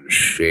wanted to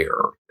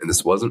share, and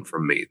this wasn't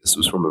from me, this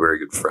was from a very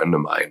good friend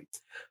of mine.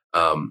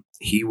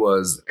 He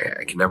was,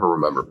 I can never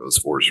remember if it was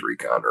Force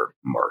Recon or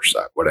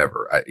MARSOC,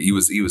 whatever. He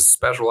was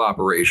special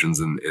operations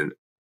in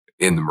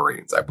the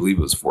Marines. I believe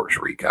it was Force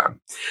Recon.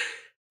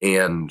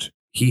 And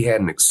he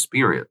had an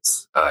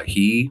experience.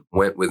 He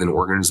went with an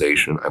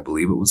organization, I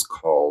believe it was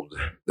called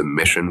the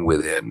Mission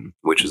Within,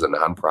 which is a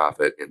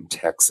nonprofit in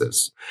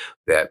Texas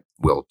that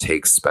will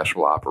take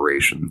special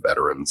operation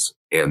veterans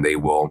and they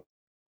will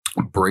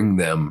bring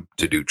them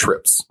to do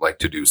trips, like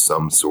to do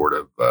some sort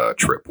of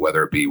trip,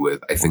 whether it be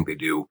with, I think they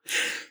do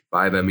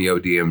 5-MeO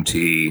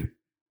DMT,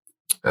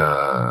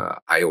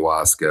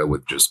 ayahuasca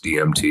with just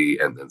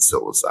DMT, and then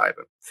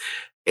psilocybin.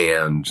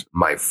 And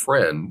my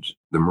friend,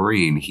 the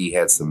Marine, he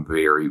had some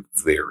very,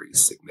 very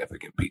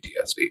significant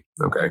PTSD.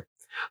 Okay.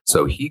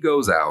 So he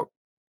goes out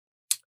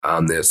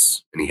on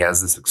this and he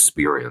has this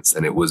experience,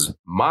 and it was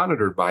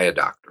monitored by a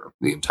doctor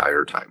the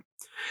entire time.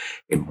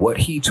 And what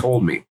he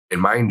told me, and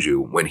mind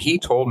you, when he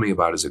told me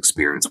about his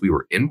experience, we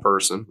were in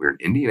person, we were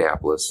in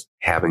Indianapolis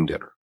having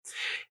dinner.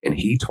 And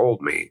he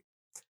told me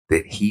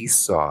that he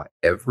saw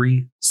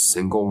every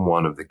single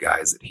one of the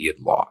guys that he had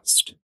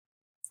lost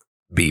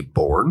be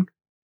born,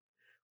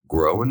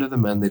 grow into the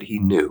men that he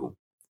knew.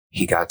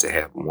 He got to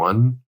have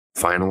one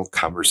final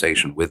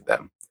conversation with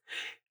them,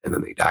 and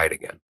then they died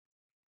again.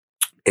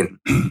 And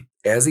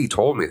as he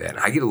told me that,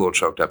 I get a little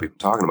choked up even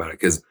talking about it,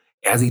 because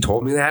as he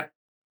told me that,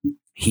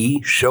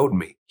 he showed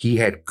me, he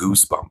had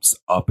goosebumps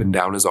up and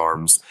down his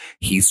arms.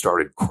 He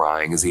started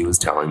crying as he was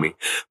telling me,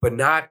 but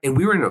not, and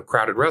we were in a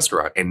crowded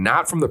restaurant, and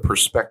not from the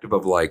perspective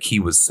of like,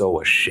 he was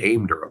so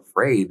ashamed or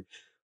afraid.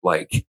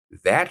 Like,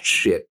 that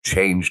shit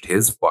changed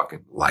his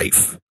fucking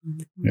life.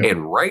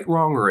 And right,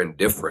 wrong, or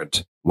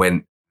indifferent,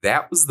 when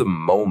that was the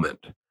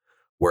moment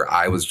where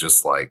I was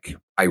just like,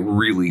 I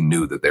really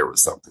knew that there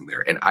was something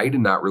there. And I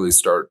did not really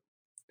start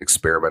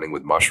experimenting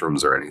with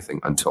mushrooms or anything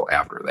until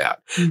after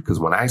that. Because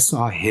when I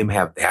saw him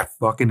have that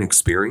fucking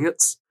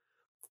experience,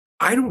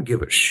 I don't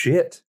give a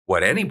shit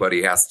what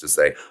anybody has to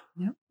say.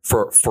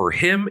 For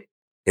him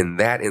in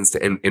that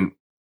instant, and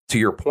to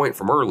your point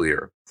from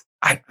earlier,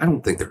 I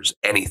don't think there's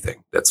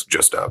anything that's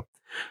just a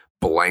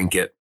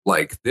blanket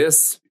like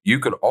this. You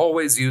can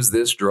always use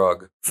this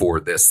drug for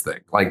this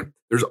thing. Like,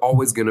 there's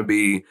always going to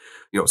be,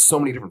 so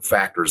many different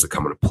factors that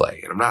come into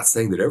play. And I'm not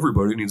saying that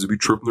everybody needs to be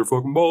tripping their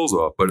fucking balls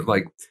off, but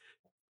like,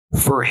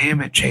 for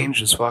him, it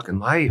changed his fucking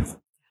life.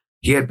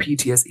 He had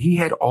PTSD. He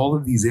had all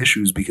of these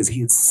issues because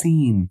he had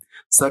seen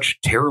such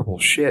terrible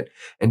shit.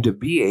 And to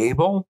be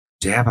able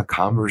to have a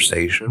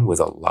conversation with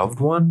a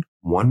loved one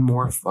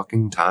more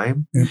fucking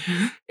time.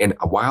 And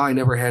while I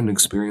never had an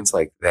experience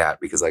like that,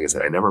 because like I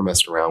said, I never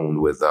messed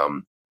around with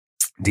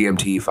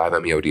DMT,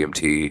 5-MeO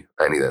DMT,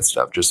 any of that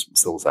stuff, just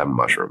psilocybin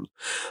mushrooms.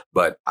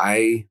 But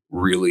I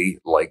really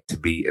like to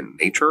be in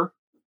nature.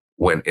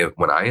 When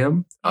I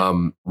am,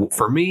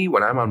 for me,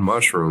 when I'm on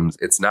mushrooms,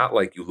 it's not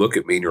like you look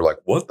at me and you're like,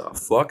 what the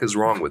fuck is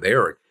wrong with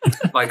Eric?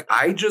 Like,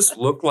 I just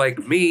look like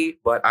me,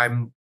 but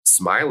I'm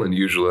smiling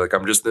usually, like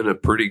I'm just in a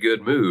pretty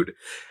good mood.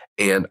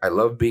 And I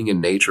love being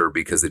in nature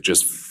because it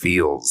just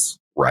feels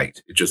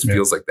right. It just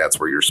feels like that's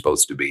where you're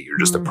supposed to be. You're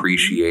just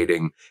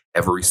appreciating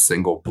every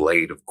single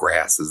blade of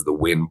grass as the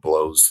wind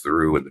blows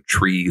through, and the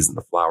trees and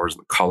the flowers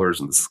and the colors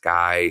and the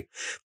sky.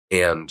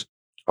 And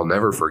I'll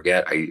never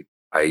forget,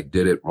 I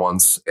did it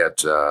once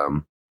at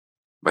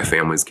my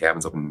family's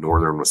cabins up in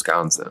northern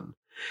Wisconsin.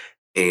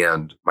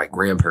 And my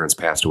grandparents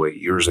passed away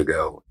years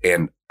ago.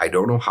 And I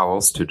don't know how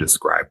else to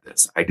describe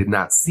this. I did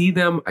not see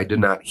them. I did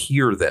not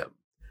hear them.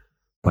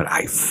 But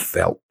I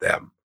felt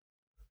them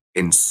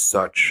in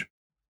such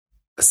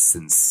a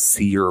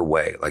sincere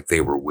way. Like,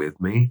 they were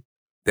with me,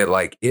 that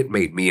like it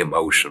made me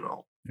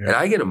emotional. And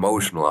I get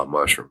emotional on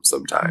mushrooms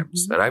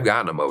sometimes. And I've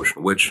gotten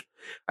emotional, which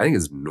I think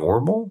is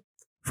normal.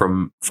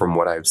 From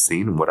what I've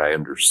seen and what I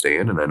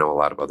understand, and I know a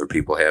lot of other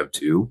people have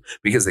too,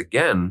 because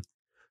again,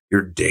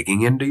 you're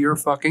digging into your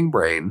fucking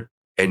brain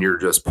and you're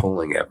just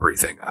pulling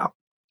everything out.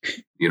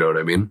 You know what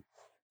I mean?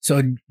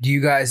 So do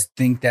you guys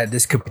think that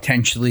this could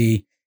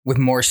potentially, with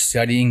more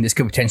studying, this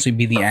could potentially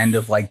be the end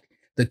of like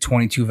the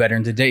 22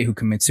 veterans a day who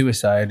commit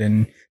suicide,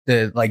 and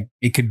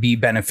it could be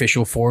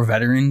beneficial for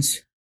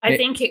veterans? I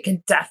think it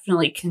could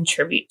definitely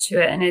contribute to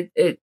it. And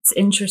it's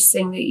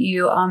interesting that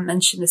you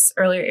mentioned this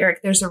earlier,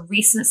 Eric. There's a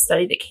recent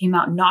study that came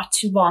out not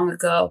too long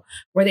ago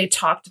where they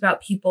talked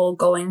about people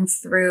going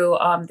through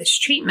this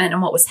treatment.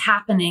 And what was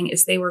happening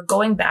is they were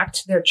going back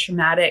to their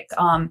traumatic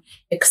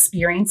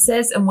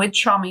experiences. And with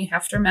trauma, you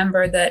have to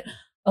remember that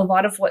a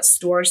lot of what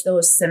stores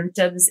those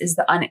symptoms is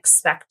the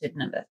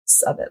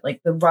unexpectedness of it.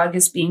 Like, the rug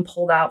is being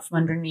pulled out from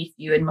underneath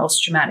you in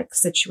most traumatic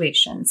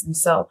situations. And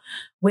so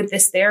with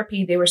this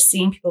therapy, they were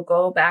seeing people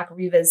go back,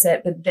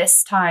 revisit, but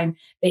this time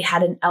they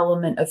had an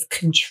element of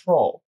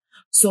control,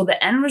 So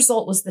the end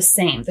result was the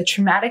same. The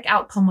traumatic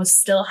outcome was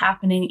still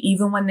happening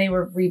even when they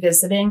were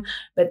revisiting,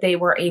 but they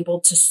were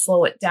able to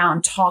slow it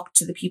down, talk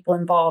to the people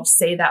involved,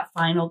 say that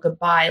final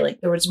goodbye.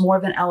 Like there was more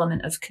of an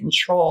element of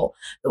control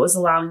that was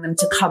allowing them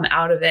to come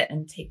out of it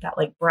and take that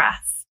like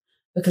breath,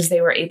 because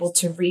they were able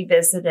to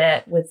revisit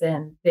it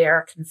within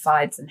their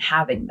confines and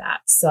having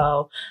that.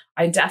 So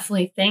I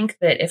definitely think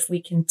that if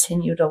we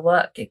continue to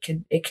look, it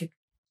could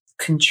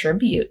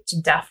contribute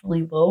to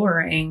definitely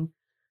lowering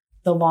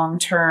the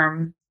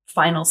long-term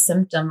final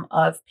symptom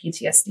of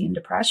PTSD and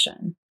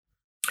depression.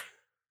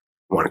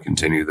 I want to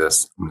continue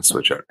this. I'm going to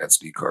switch out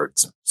SD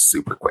cards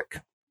super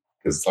quick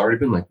because it's already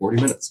been like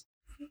 40 minutes.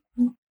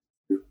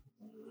 Did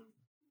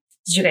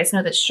you guys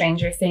know that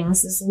Stranger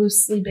Things is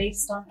loosely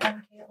based on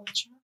MK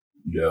Ultra?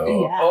 No.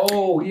 Yeah.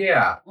 Oh,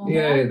 yeah.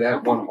 Yeah,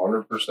 that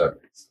 100%.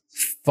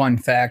 Fun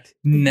fact,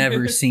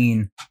 never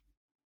seen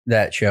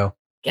that show.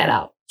 Get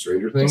out.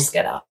 Stranger Things? Just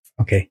get out.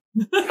 Okay.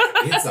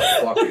 It's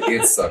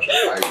such a,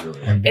 I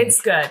really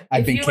It's good.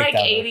 I've if been you like kicked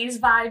out of 80s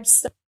vibes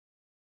stuff.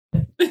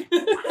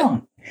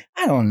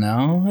 I don't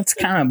know. It's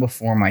kind of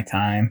before my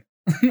time.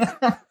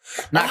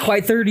 Not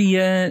quite 30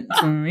 yet.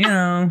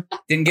 So,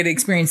 didn't get to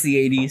experience the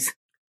 80s.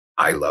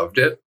 I loved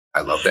it.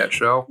 I love that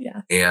show.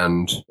 Yeah.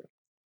 And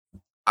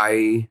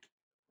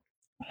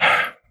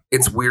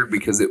it's weird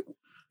because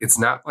it's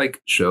not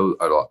like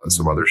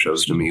some other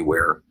shows to me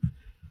where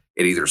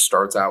it either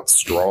starts out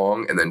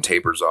strong and then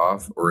tapers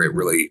off, or it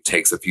really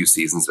takes a few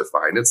seasons to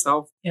find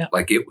itself. Yeah.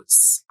 Like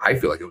I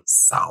feel like it was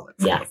solid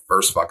from the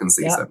first fucking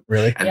season. Yep.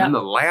 Really? And then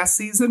the last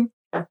season,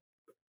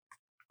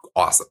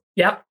 awesome.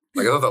 Yep.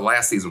 Like I thought the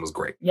last season was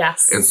great.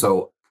 Yes. And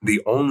so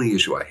the only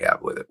issue I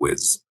have with it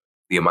was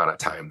the amount of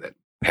time that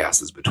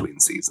passes between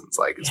seasons.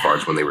 Like as far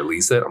as when they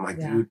release it, I'm like,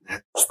 dude,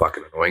 that's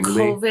fucking annoying to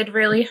me. COVID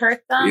really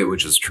hurt them. Yeah,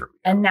 which is true.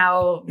 And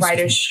now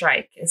writers'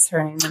 strike is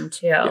hurting them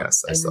too.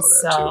 Yes, I saw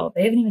that too.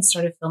 They haven't even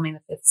started filming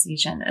the 5th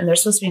season, and they're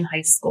supposed to be in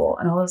high school,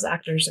 and all those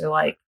actors are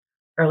like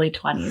early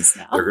 20s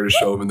now. They're going to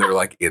show them and they're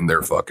like in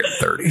their fucking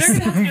 30s. They're going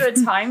to have to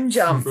do a time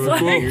jump.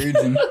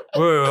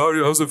 Well,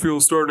 how's it feel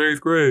starting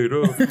 8th grade?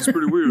 Oh, it's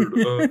pretty weird.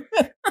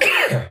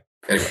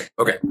 Anyway,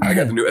 okay. I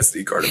got the new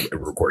SD card and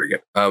we're recording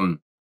it.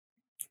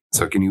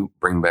 So can you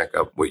bring back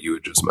up what you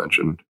had just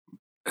mentioned?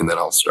 And then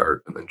I'll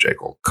start, and then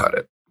Jake will cut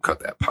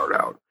that part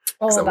out.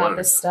 About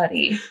the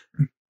study.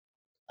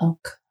 Oh,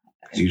 God.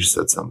 You just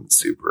said something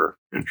super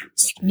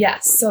interesting.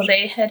 Yes. So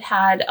they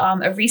had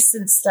a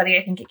recent study,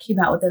 I think it came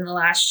out within the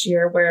last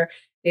year, where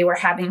they were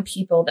having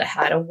people that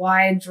had a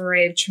wide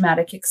variety of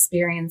traumatic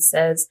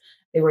experiences.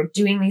 They were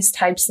doing these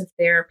types of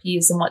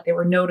therapies, and what they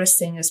were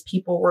noticing is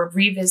people were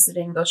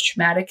revisiting those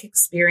traumatic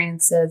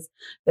experiences,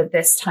 but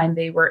this time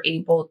they were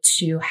able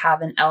to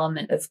have an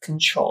element of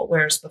control,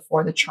 whereas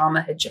before the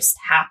trauma had just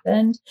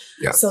happened.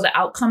 Yes. So the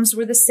outcomes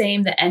were the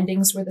same. The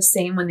endings were the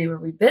same. When they were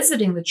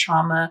revisiting the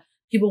trauma,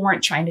 people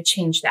weren't trying to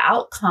change the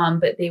outcome,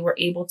 but they were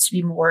able to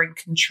be more in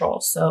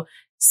control. So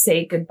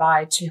say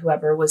goodbye to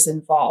whoever was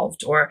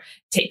involved, or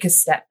take a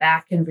step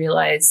back and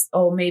realize,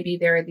 oh, maybe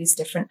there are these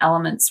different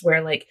elements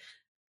where like,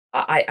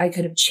 I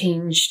could have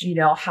changed,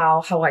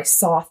 how I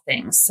saw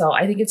things. So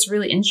I think it's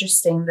really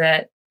interesting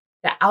that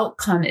the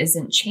outcome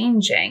isn't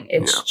changing.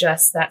 It's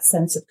just that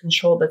sense of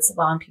control that's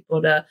allowing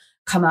people to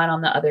come out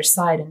on the other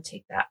side and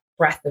take that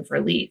breath of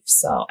relief.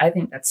 So I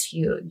think that's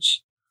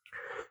huge.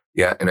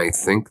 Yeah. And I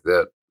think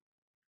that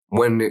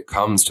when it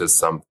comes to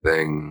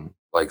something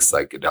like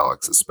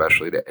psychedelics,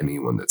 especially to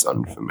anyone that's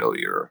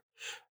unfamiliar,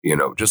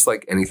 just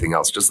like anything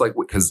else, just like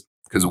because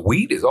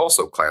weed is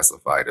also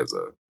classified as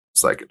a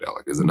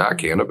psychedelic. Is it not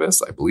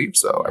cannabis? I believe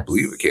so. Yes. I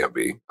believe it can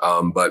be.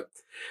 But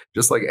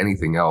just like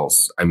anything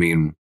else, I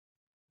mean,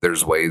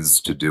 there's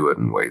ways to do it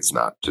and ways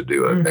not to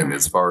do it. Mm-hmm. And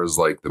as far as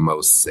like the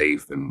most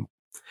safe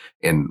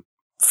and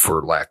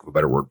for lack of a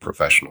better word,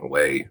 professional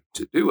way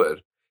to do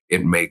it,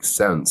 it makes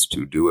sense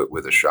to do it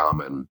with a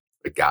shaman,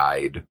 a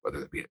guide,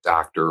 whether it be a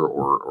doctor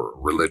or a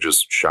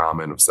religious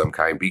shaman of some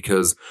kind,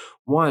 because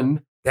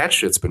one, that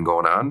shit's been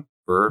going on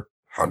for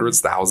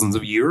hundreds, thousands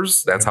of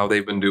years. That's how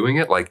they've been doing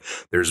it. Like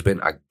there's been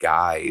a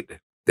guide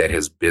that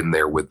has been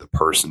there with the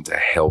person to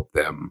help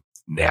them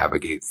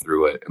navigate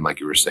through it. And like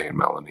you were saying,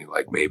 Melanie,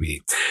 like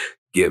maybe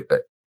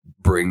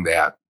bring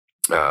that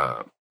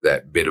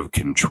bit of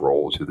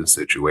control to the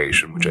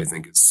situation, which I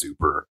think is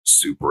super,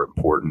 super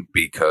important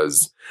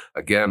because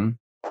again,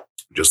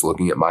 just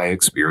looking at my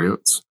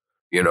experience,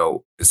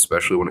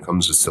 especially when it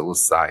comes to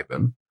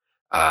psilocybin,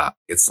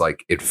 it's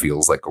like, it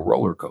feels like a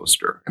roller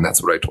coaster. And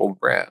that's what I told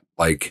Brad.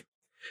 Like,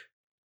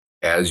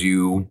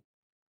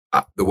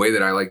 the way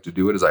that I like to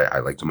do it is I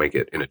like to make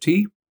it in a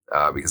tea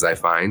because I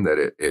find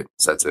that it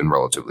sets in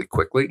relatively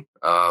quickly.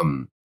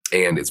 And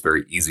it's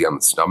very easy on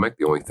the stomach.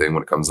 The only thing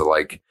when it comes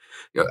to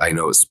I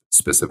know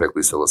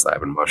specifically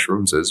psilocybin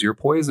mushrooms is you're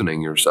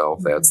poisoning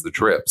yourself. That's the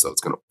trip. So it's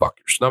going to fuck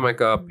your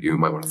stomach up. You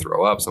might want to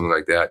throw up, something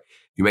like that.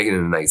 If you make it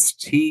in a nice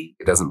tea,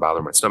 it doesn't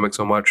bother my stomach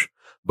so much.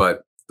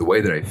 But the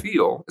way that I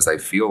feel is I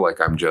feel like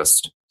I'm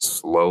just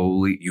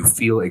slowly,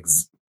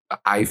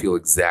 I feel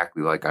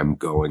exactly like I'm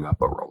going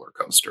up a roller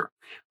coaster.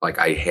 like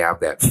I have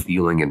that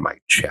feeling in my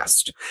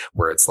chest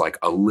where it's like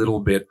a little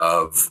bit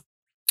of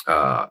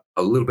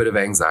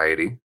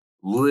anxiety,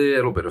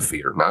 little bit of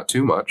fear, not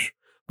too much,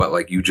 but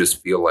like you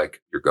just feel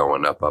like you're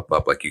going up, up,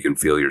 up, like you can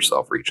feel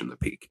yourself reaching the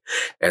peak.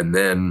 And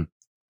then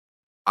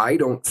I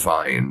don't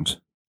find,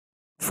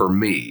 for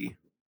me,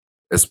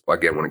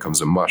 again, when it comes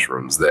to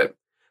mushrooms, that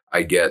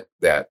I get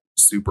that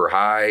super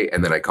high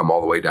and then I come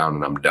all the way down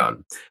and I'm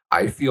done.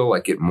 I feel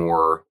like it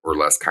more or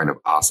less kind of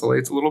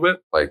oscillates a little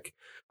bit. Like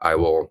I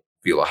will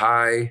feel a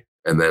high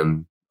and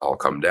then I'll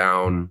come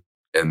down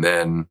and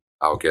then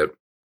I'll get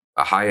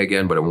a high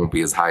again, but it won't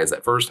be as high as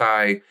that first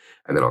high.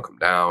 And then I'll come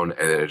down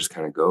and then it just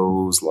kind of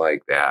goes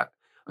like that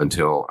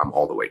until I'm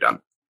all the way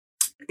done.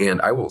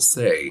 And I will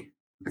say,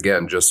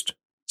 again, just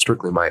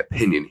strictly my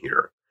opinion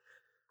here,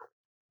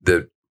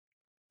 the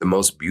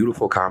most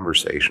beautiful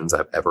conversations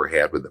I've ever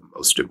had with the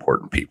most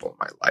important people in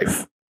my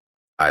life,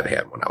 I've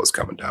had when I was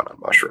coming down on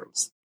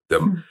mushrooms.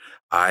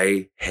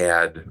 I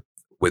had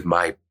with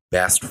my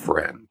best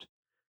friend,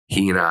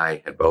 he and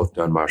I had both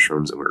done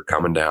mushrooms and we were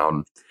coming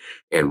down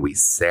and we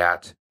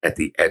sat at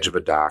the edge of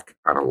a dock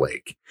on a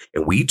lake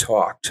and we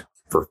talked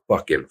for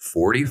fucking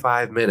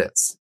 45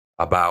 minutes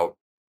about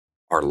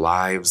our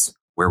lives,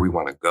 where we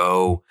want to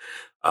go.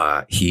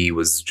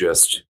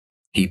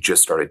 He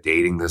just started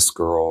dating this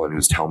girl and he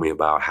was telling me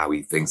about how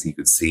he thinks he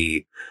could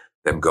see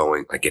them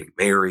going, like getting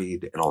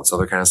married and all this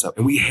other kind of stuff.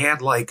 And we had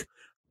like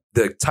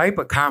the type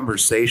of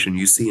conversation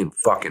you see in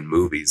fucking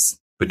movies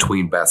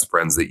between best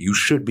friends that you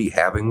should be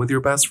having with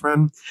your best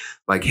friend.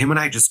 Like him and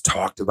I just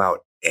talked about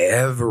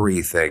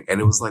everything.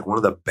 And it was like one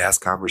of the best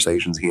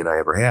conversations he and I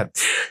ever had.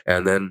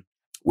 And then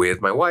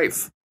with my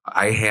wife,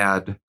 I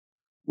had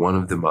one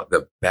of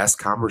the best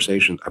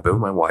conversations. I've been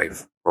with my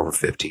wife for over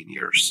 15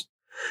 years.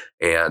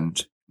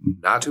 And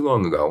not too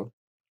long ago,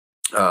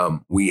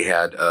 we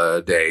had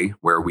a day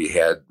where we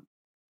had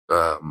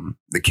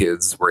the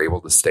kids were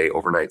able to stay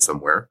overnight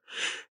somewhere.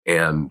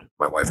 And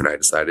my wife and I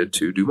decided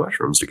to do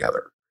mushrooms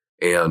together.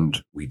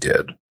 And we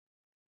did.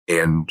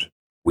 And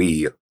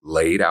we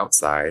laid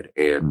outside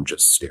and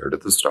just stared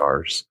at the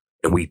stars.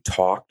 And we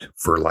talked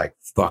for like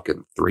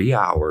fucking 3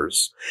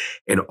 hours.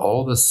 And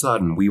all of a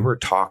sudden, we were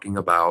talking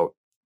about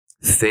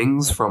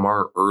things from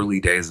our early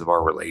days of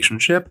our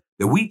relationship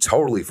that we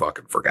totally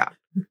fucking forgot.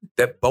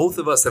 That both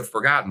of us have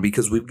forgotten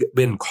because we've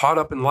been caught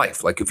up in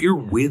life. Like if you're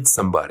with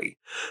somebody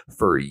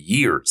for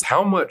years,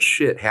 how much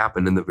shit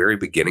happened in the very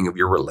beginning of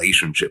your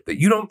relationship that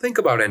you don't think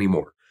about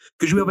anymore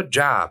because you have a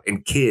job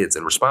and kids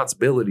and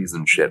responsibilities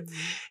and shit.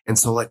 And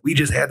so like we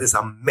just had this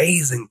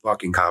amazing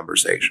fucking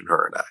conversation,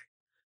 her and I.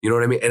 You know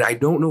what I mean? And I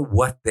don't know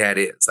what that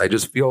is. I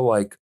just feel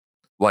like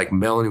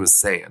Melanie was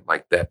saying,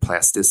 like that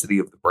plasticity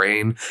of the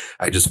brain.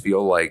 I just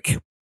feel like,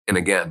 and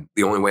again,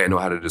 the only way I know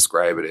how to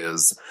describe it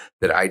is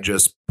that I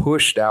just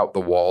pushed out the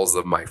walls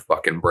of my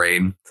fucking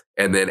brain.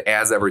 And then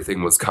as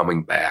everything was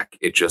coming back,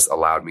 it just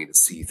allowed me to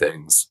see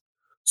things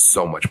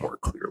so much more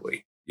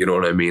clearly. You know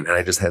what I mean? And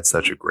I just had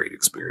such a great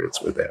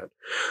experience with that.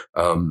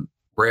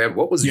 Brad,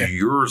 what was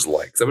yours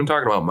like? 'Cause I've been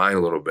talking about mine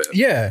a little bit.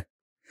 Yeah.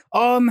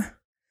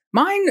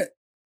 Mine,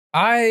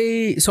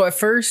 so at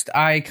first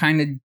I kind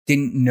of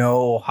didn't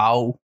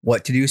know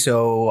what to do.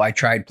 So I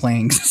tried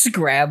playing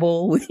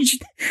Scrabble, which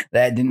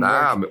that didn't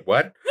work.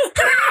 What?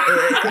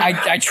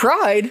 I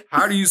tried.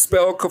 How do you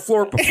spell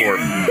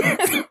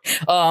chlorpepper?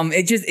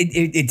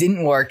 It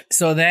didn't work.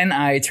 So then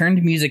I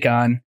turned music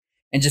on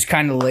and just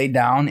kind of laid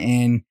down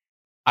and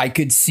I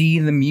could see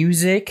the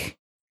music.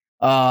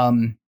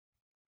 My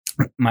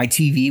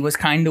TV was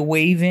kind of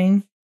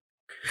waving.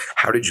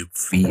 How did you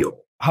feel?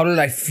 How did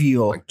I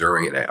feel? Like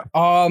during it?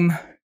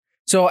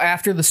 So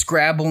after the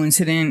Scrabble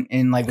incident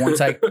and like once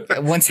I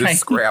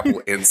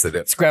Scrabble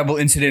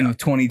incident of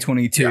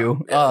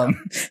 2022.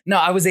 No,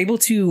 I was able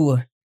to,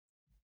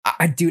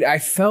 I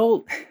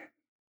felt,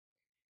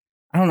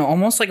 I don't know,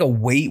 almost like a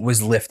weight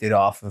was lifted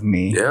off of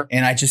me. Yeah.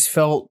 And I just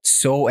felt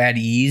so at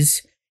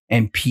ease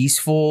and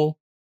peaceful.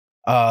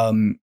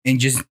 And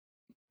just,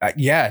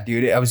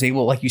 dude, I was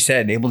able, like you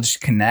said, able to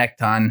just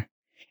connect on,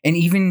 and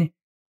even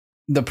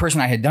the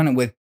person I had done it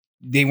with,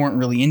 they weren't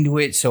really into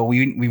it. So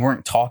we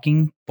weren't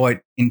talking,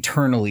 but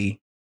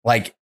internally,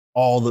 like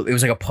it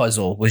was like a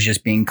puzzle was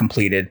just being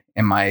completed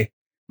in my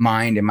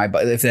mind and my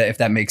body, if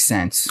that makes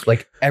sense.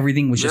 Like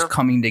everything was just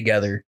coming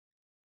together.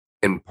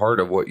 And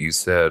part of what you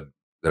said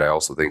that I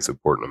also think is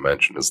important to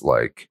mention is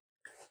like,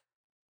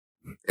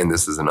 and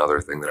this is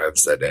another thing that I've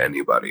said to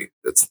anybody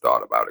that's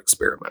thought about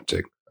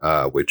experimenting,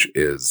 which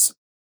is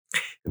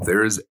if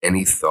there is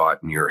any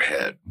thought in your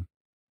head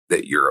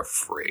that you're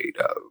afraid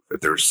of,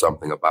 if there's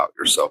something about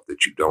yourself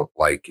that you don't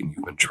like and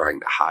you've been trying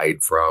to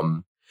hide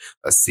from,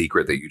 a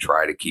secret that you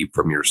try to keep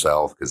from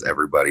yourself, because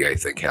everybody I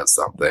think has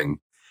something,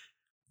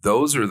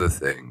 those are the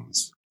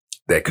things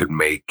that could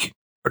make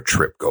a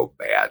trip go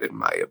bad, in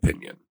my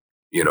opinion.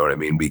 You know what I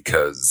mean?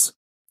 Because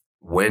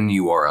when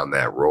you are on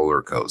that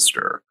roller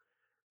coaster,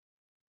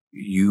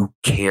 you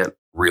can't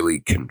really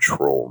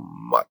control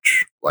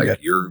much. Like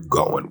you're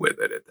going with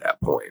it at that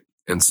point.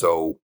 And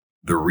so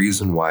the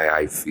reason why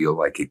I feel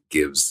like it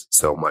gives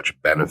so much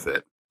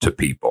benefit to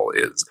people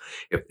is,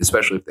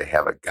 especially if they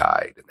have a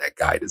guide and that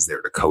guide is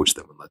there to coach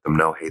them and let them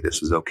know, hey,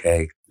 this is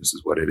okay. This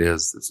is what it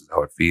is. This is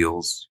how it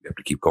feels. You have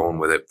to keep going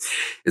with it,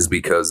 is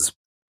because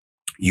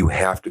you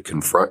have to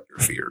confront your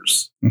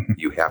fears. Mhm.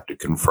 You have to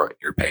confront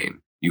your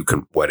pain. You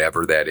can,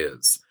 whatever that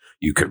is,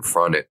 you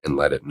confront it and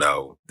let it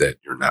know that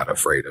you're not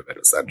afraid of it.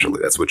 Essentially,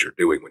 that's what you're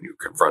doing when you're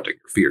confronting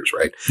your fears,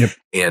 right? Yep.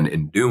 And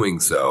in doing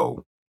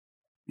so,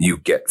 you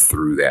get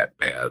through that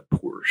bad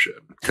portion.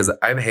 Because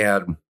I've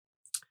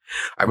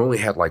only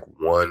had like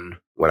one,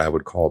 what I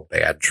would call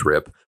bad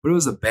trip, but it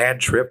was a bad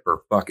trip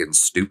for fucking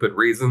stupid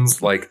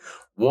reasons. Like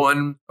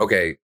one,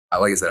 okay,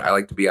 like I said, I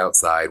like to be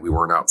outside. We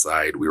weren't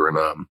outside. We were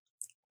in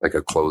like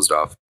a closed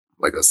off,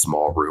 like a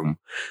small room.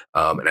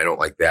 And I don't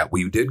like that.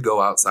 We did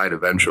go outside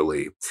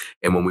eventually.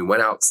 And when we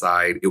went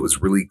outside, it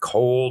was really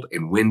cold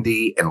and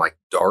windy and like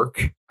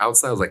dark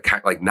outside. It was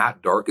like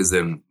not dark as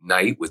in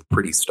night with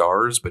pretty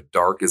stars, but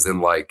dark as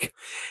in like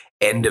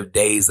end of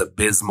days,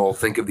 abysmal.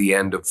 Think of the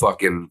end of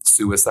fucking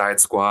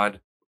Suicide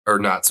Squad, or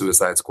not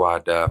Suicide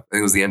Squad. I think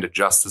it was the end of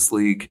Justice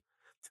League,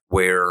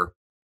 where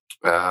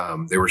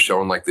they were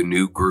showing like the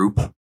new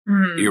group.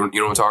 You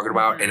know what I'm talking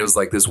about? And it was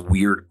like this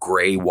weird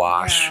gray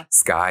wash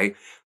sky.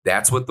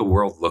 That's what the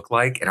world looked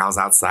like. And I was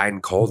outside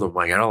and cold. I'm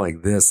like, I don't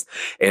like this.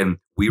 And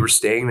we were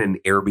staying in an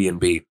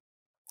Airbnb.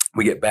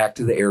 We get back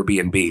to the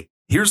Airbnb.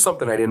 Here's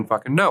something I didn't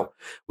fucking know,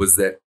 was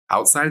that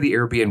outside of the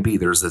Airbnb,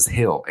 there's this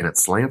hill and it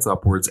slants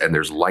upwards and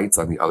there's lights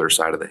on the other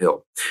side of the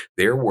hill.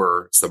 There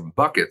were some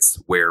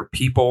buckets where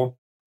people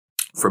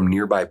from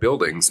nearby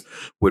buildings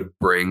would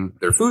bring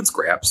their food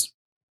scraps,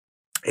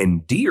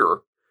 and deer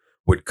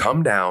would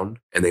come down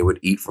and they would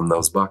eat from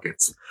those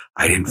buckets.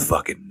 I didn't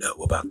fucking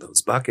know about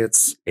those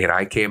buckets. And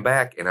I came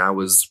back and I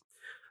was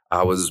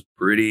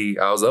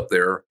up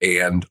there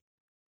and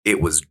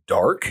it was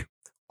dark.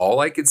 All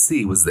I could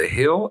see was the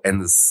hill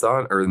and the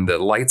sun, or the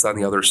lights on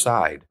the other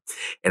side.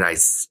 And I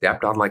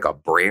stepped on like a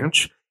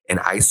branch and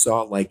I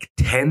saw like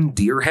 10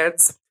 deer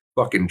heads,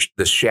 fucking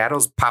the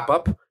shadows pop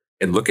up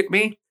and look at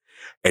me.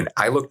 And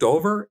I looked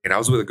over and I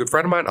was with a good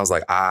friend of mine. I was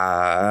like,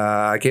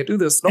 I can't do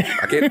this. No,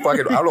 I can't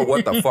fucking, I don't know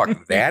what the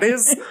fuck that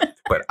is,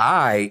 but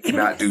I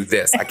cannot do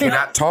this. I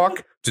cannot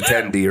talk to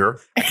 10 deer.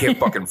 I can't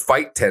fucking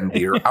fight 10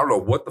 deer. I don't know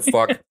what the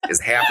fuck is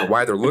happening,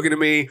 why they're looking at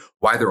me,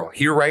 why they're all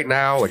here right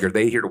now. Like, are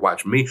they here to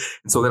watch me?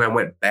 And so then I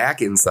went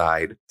back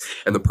inside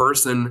and the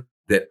person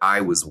that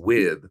I was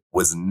with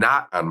was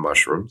not on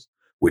mushrooms,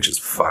 which is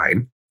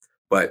fine.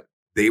 But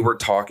they were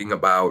talking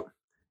about,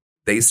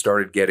 they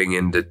started getting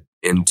into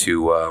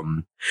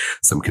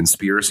some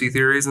conspiracy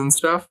theories and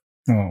stuff,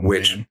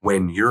 which man,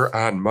 when you're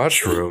on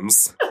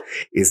mushrooms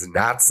is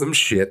not some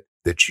shit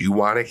that you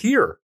want to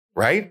hear.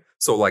 Right.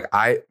 So like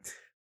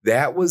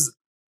that was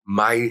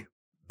my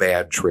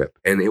bad trip,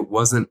 and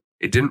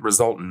it didn't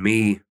result in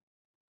me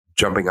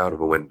jumping out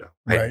of a window.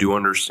 Right. I do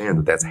understand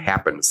that that's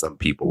happened to some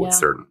people with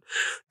certain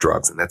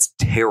drugs, and that's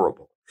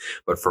terrible.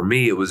 But for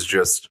me, it was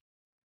just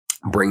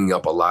bringing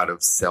up a lot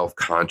of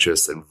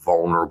self-conscious and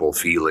vulnerable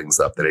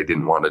feelings up that I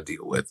didn't want to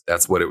deal with.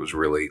 That's what it was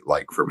really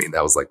like for me.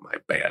 That was like my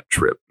bad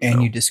trip.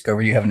 And you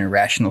discover you have an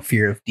irrational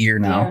fear of deer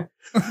now.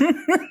 Yeah.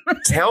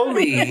 Tell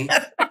me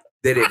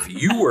that if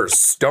you were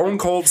stone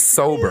cold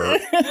sober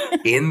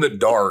in the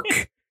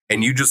dark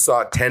and you just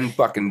saw 10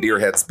 fucking deer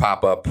heads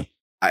pop up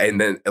and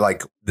then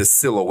like the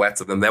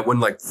silhouettes of them, that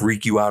wouldn't like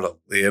freak you out a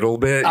little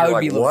bit. You're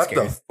like, what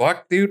scared. The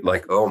fuck, dude?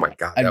 Like, oh my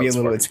God, I'd that be was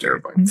a little fucking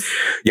bit terrifying.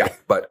 Yeah.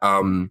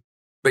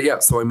 But yeah,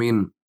 so I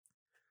mean,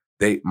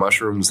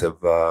 mushrooms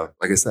have,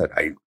 like I said,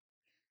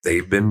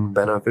 they've been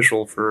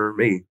beneficial for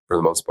me for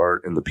the most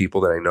part, and the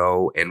people that I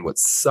know. And what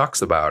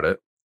sucks about it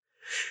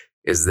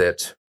is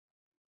that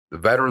the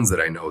veterans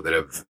that I know that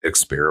have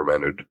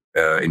experimented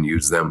and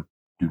used them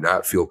do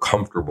not feel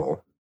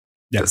comfortable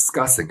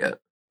discussing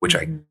it, which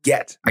I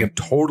get. I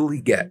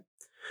totally get.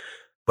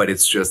 But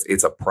it's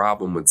a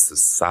problem with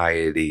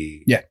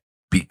society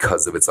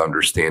because of its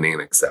understanding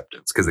and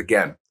acceptance. Because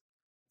again,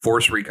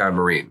 Force Recon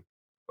Marine.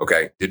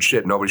 Okay, did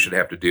shit nobody should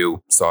have to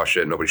do, saw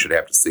shit nobody should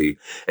have to see.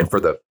 And for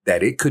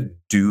that it could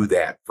do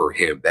that for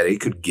him, that it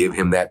could give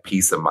him that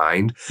peace of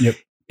mind. Yep.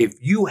 If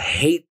you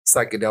hate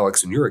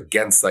psychedelics and you're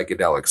against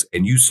psychedelics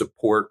and you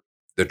support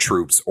the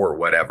troops or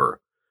whatever,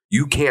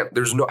 you can't,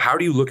 how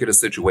do you look at a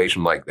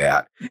situation like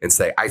that and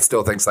say, I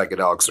still think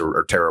psychedelics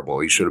are terrible.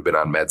 He should have been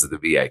on meds at the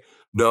VA.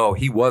 No,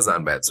 he was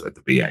on meds at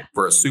the VA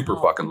for a super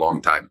fucking long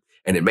time.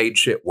 And it made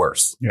shit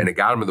worse. And it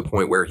got him to the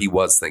point where he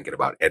was thinking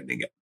about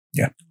ending it.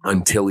 Yeah.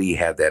 Until he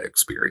had that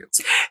experience.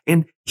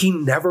 And he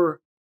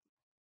never,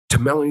 to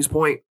Melanie's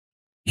point,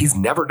 he's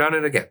never done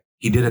it again.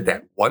 He did it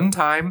that one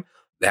time.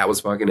 That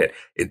was fucking it.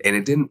 And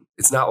it didn't,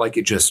 it's not like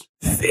it just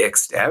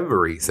fixed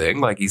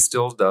everything. Like he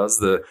still does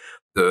the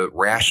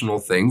rational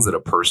things that a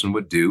person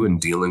would do in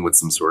dealing with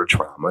some sort of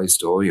trauma. He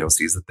still,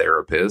 sees the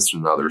therapist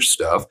and other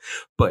stuff.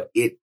 But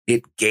it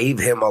gave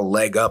him a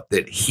leg up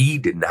that he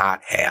did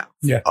not have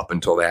up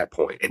until that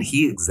point. And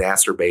he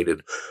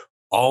exacerbated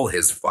all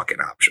his fucking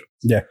options.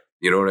 Yeah.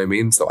 You know what I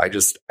mean? So I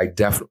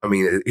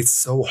definitely, it's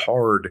so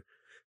hard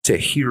to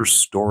hear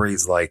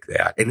stories like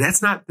that. And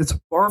that's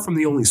far from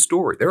the only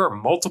story. There are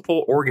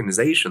multiple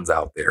organizations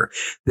out there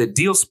that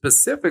deal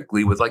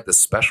specifically with like the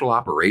special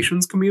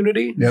operations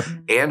community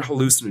and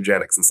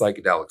hallucinogenics and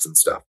psychedelics and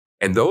stuff.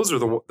 And those are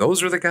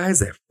the guys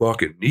that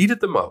fucking need it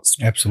the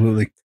most.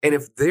 Absolutely. And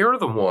if they're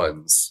the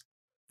ones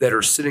that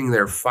are sitting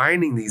there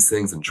finding these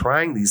things and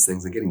trying these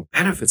things and getting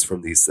benefits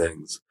from these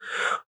things,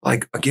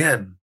 like,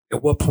 again,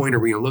 at what point are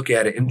we going to look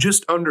at it and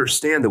just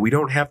understand that we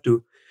don't have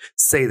to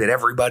say that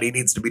everybody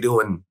needs to be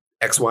doing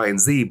X, Y, and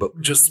Z, but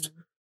just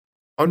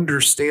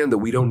understand that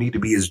we don't need to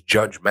be as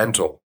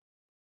judgmental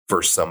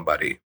for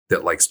somebody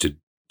that likes to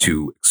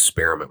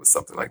experiment with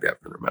something like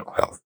that for their mental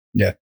health.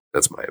 Yeah.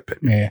 That's my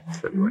opinion. Yeah.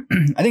 Anyway.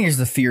 I think it's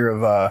the fear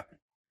of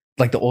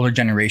like the older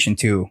generation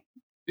too.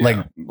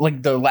 Yeah.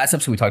 Like the last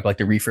episode we talked about, like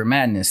the reefer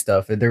madness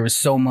stuff. There was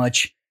so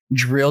much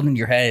drilled into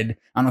your head.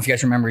 I don't know if you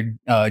guys remember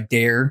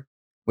Dare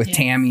with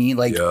Tammy.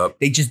 Like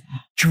they just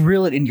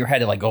drill it into your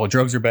head like, oh,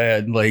 drugs are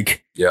bad.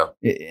 Like,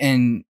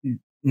 and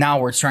now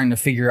we're trying to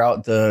figure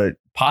out the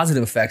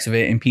positive effects of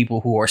it, and people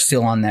who are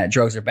still on that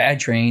drugs are bad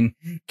train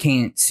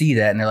can't see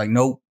that, and they're like,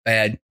 nope,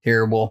 bad,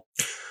 terrible.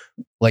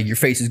 Like your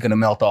face is going to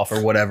melt off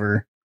or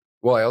whatever.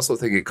 Well, I also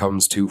think it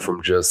comes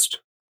from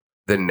just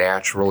the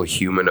natural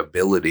human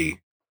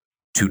ability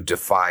to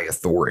defy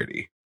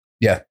authority.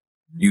 Yeah.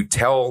 You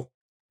tell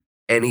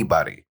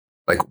anybody,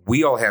 like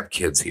we all have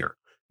kids here.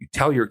 You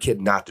tell your kid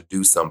not to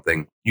do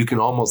something, you can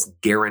almost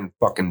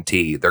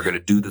guarantee they're going to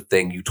do the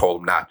thing you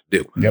told them not to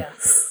do. Yep.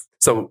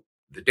 So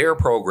the DARE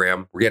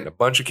program, we're getting a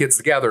bunch of kids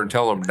together and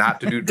tell them not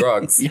to do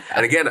drugs.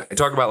 And again, I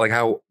talk about like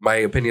how my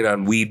opinion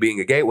on weed being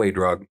a gateway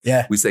drug.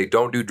 Yeah. We say,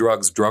 don't do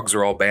drugs. Drugs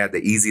are all bad.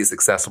 The easiest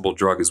accessible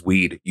drug is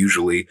weed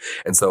usually.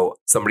 And so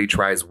somebody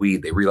tries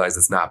weed, they realize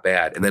it's not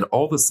bad. And then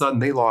all of a sudden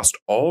they lost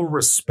all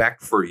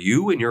respect for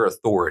you and your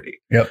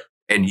authority. Yep.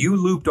 And you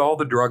looped all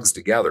the drugs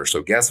together.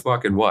 So guess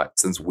fucking what?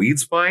 Since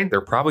weed's fine,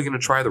 they're probably going to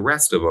try the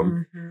rest of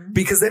them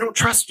because they don't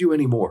trust you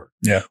anymore.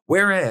 Yeah.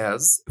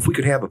 Whereas if we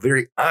could have a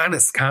very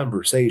honest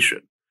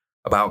conversation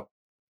about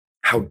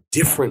how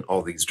different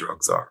all these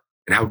drugs are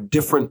and how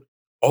different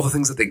all the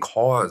things that they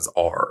cause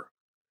are,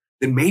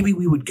 then maybe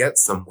we would get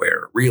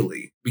somewhere,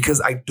 really.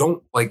 Because I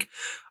don't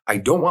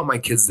want my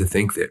kids to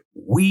think that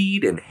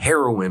weed and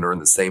heroin are in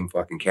the same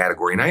fucking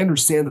category. And I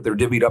understand that they're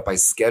divvied up by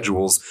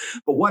schedules,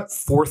 but what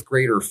 4th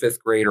grade or 5th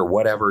grade or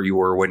whatever you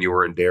were when you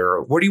were in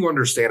DARE, what do you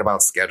understand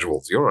about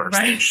schedules? You don't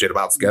understand shit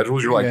about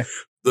schedules. You're like,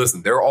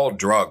 listen, they're all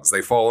drugs.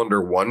 They fall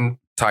under one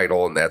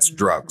title, and that's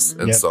drugs.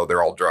 And so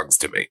they're all drugs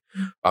to me.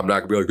 I'm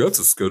not gonna be like, that's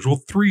a Schedule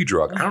 3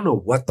 drug. I don't know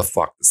what the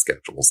fuck the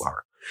schedules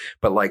are.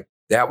 But like,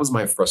 that was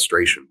my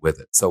frustration with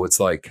it. So it's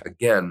like,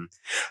 again,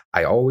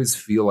 I always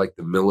feel like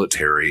the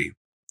military,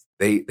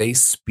 they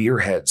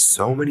spearhead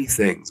so many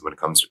things when it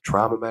comes to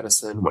trauma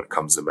medicine, when it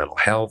comes to mental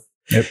health.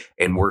 Yep.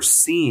 And we're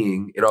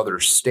seeing in other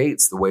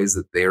states the ways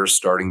that they're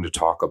starting to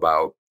talk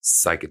about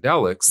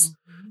psychedelics.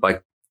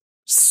 Like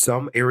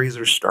some areas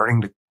are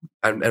starting to,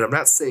 and I'm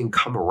not saying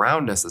come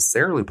around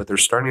necessarily, but they're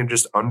starting to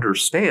just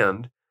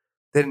understand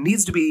that it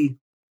needs to be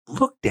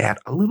looked at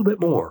a little bit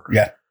more.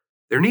 Yeah.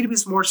 There need to be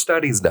some more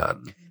studies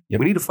done. Yep.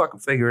 We need to fucking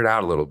figure it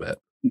out a little bit,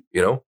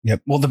 you know?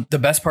 Yep. Well, the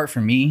best part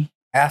for me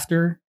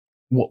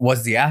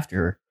was the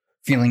after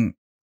feeling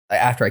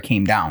after I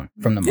came down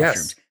from the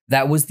mushrooms.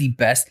 That was the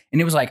best. And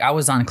it was like I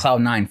was on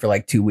cloud 9 for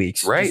like 2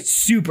 weeks. Right. Just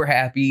super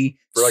happy.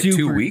 For like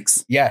 2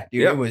 weeks? Yeah,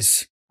 dude. It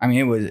was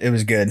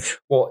good.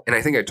 Well, and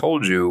I think I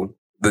told you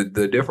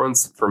the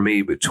difference for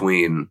me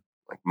between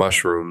like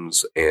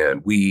mushrooms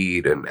and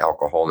weed and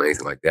alcohol and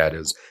anything like that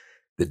is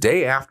the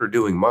day after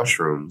doing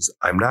mushrooms,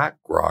 I'm not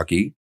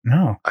groggy.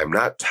 No. I'm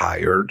not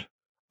tired.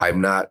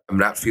 I'm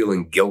not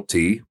feeling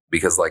guilty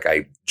because like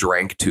I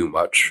drank too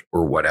much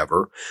or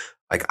whatever.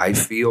 Like I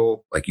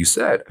feel, like you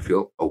said, I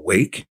feel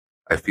awake.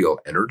 I feel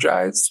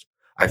energized.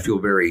 I feel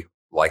very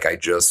like I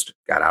just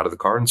got out of the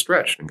car and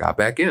stretched and got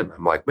back in.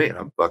 I'm like, man,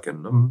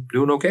 I'm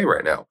doing okay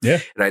right now. Yeah.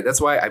 And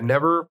that's why I've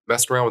never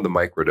messed around with the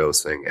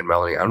microdosing. And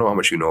Melanie, I don't know how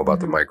much you know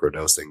about the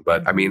microdosing,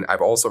 but I mean, I've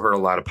also heard a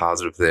lot of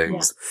positive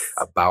things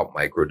about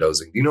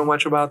microdosing. Do you know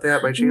much about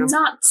that by chance?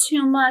 Not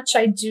too much.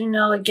 I do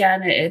know,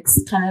 again,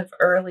 it's kind of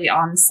early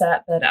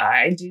onset, but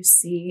I do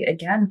see,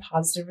 again,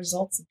 positive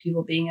results of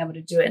people being able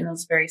to do it in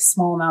those very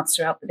small amounts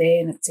throughout the day.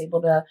 And it's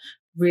able to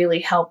really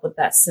help with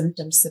that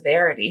symptom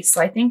severity.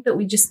 So I think that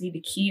we just need to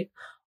keep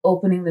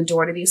opening the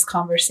door to these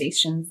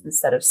conversations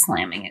instead of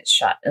slamming it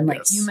shut. And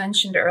like you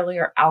mentioned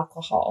earlier,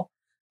 alcohol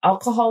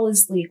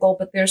is legal,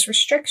 but there's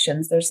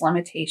restrictions, there's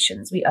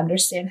limitations. We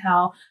understand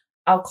how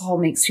alcohol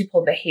makes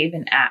people behave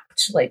and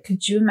act. Like,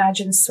 could you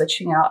imagine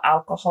switching out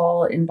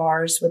alcohol in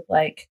bars with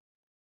like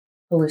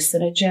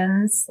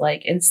hallucinogens?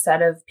 Like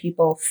instead of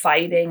people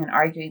fighting and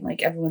arguing,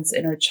 like everyone's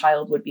inner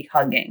child would be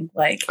hugging,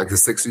 like the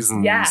 60s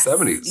and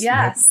 70s.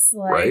 Yes.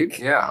 Like, right.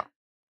 Yeah.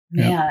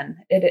 Man,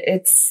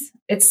 it's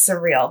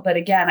surreal. But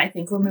again, I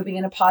think we're moving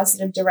in a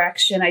positive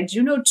direction. I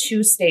do know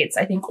 2 states,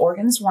 I think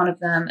Oregon's one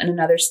of them, and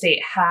another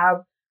state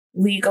have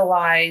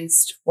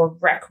legalized for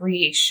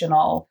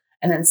recreational.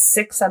 And then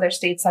 6 other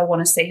states, I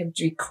want to say, have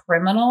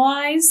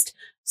decriminalized.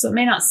 So it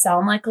may not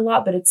sound like a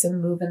lot, but it's a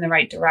move in the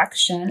right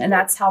direction. And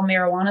that's how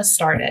marijuana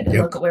started. And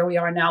look at where we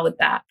are now with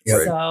that.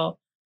 Yep. So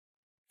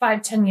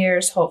 5-10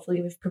 years,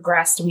 hopefully we've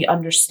progressed and we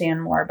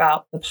understand more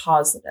about the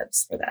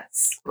positives for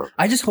this.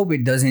 I just hope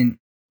it doesn't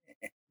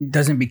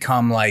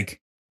become like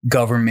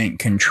government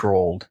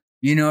controlled.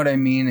 You know what I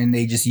mean? And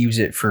they just use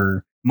it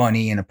for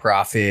money and a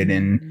profit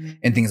and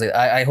things like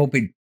that. I hope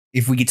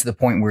if we get to the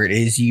point where it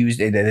is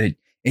used, that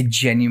it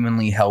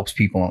genuinely helps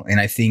people. And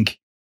I think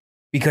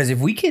because if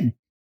we could,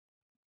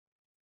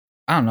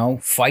 I don't know,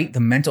 fight the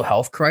mental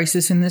health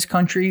crisis in this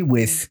country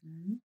with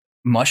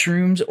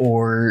mushrooms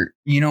or,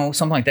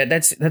 something like that,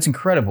 that's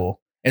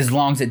incredible. As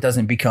long as it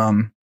doesn't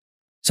become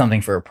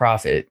something for a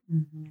profit.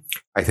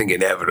 I think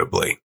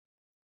inevitably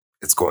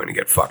it's going to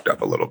get fucked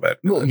up a little bit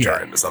and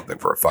turn into something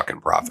for a fucking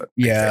profit.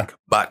 Yeah. I think.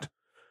 But,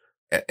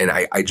 and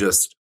I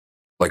just,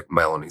 like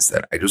Melanie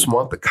said, I just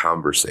want the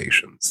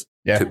conversations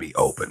to be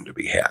open, to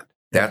be had.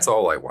 That's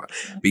all I want.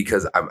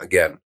 Because I'm,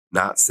 again,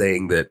 not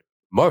saying that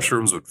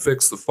mushrooms would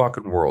fix the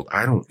fucking world.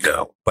 I don't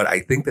know. But I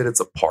think that it's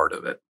a part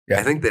of it.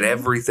 I think that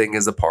everything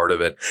is a part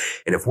of it.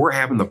 And if we're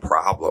having the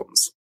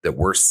problems that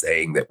we're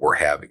saying that we're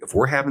having, if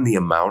we're having the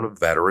amount of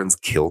veterans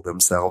kill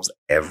themselves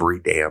every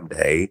damn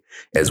day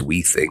as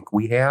we think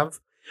we have,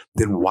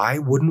 then why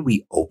wouldn't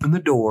we open the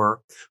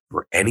door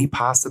for any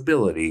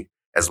possibility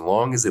as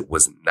long as it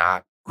was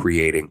not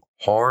creating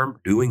harm,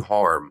 doing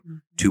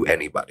harm to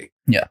anybody?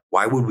 Yeah.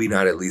 Why would we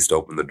not at least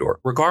open the door,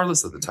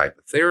 regardless of the type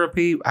of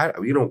therapy,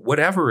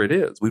 whatever it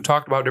is? We've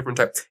talked about different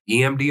types,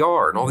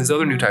 EMDR and all these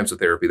other new types of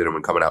therapy that have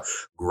been coming out.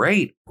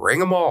 Great. Bring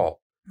them all.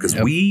 Because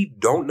we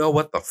don't know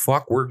what the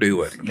fuck we're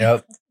doing.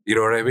 Yep. You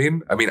know what I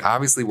mean? I mean,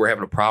 obviously we're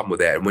having a problem with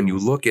that. And when you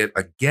look at,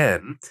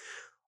 again,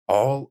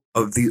 all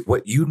of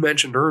what you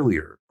mentioned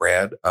earlier,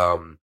 Brad,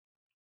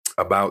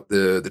 about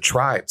the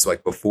tribes,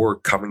 like before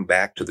coming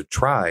back to the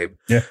tribe,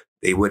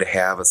 they would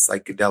have a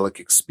psychedelic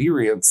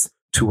experience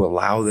to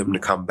allow them to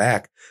come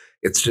back.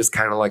 It's just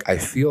kind of like, I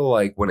feel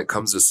like when it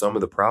comes to some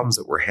of the problems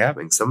that we're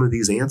having, some of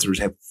these answers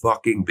have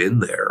fucking been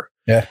there.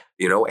 Yeah.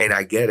 And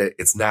I get it.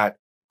 It's not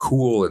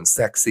cool and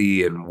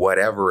sexy and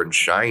whatever and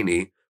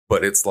shiny,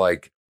 but it's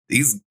like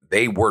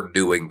they were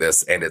doing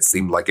this and it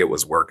seemed like it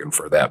was working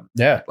for them.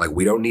 Yeah. Like,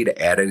 we don't need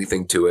to add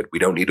anything to it. We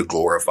don't need to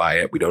glorify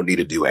it. We don't need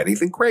to do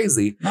anything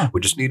crazy. No.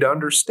 We just need to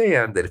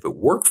understand that if it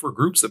worked for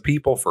groups of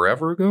people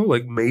forever ago,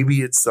 like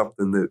maybe it's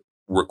something that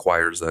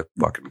requires a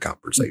fucking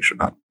conversation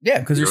on. Yeah.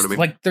 Because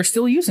they're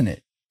still using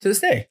it to this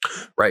day.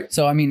 Right.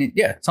 So, I mean,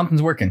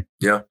 something's working.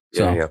 Yeah.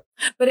 Yeah.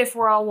 But if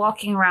we're all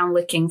walking around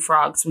licking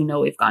frogs, we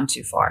know we've gone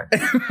too far.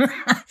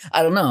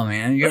 I don't know,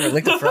 man. You ever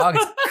licked a frog?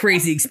 It's a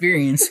crazy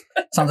experience.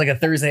 Sounds like a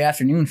Thursday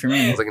afternoon for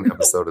me. It's like an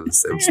episode of The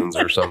Simpsons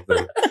or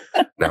something.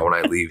 Now, when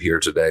I leave here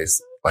today,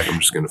 like, I'm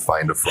just going to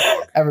find a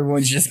frog.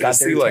 Everyone's just got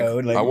their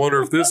toad. I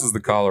wonder if this is the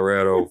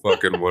Colorado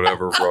fucking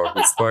whatever frog.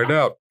 Let's find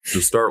out.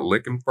 Just start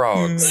licking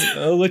frogs.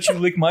 I'll let you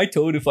lick my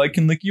toad if I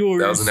can lick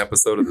yours. That was an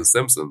episode of The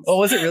Simpsons. Oh,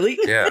 was it really?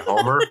 Yeah,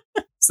 Homer.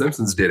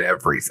 Simpsons did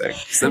everything.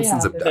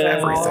 Simpsons have done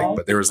everything.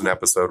 But there was an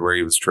episode where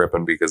he was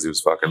tripping because he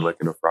was fucking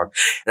licking a frog.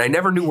 And I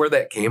never knew where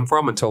that came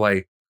from until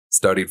I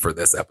studied for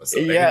this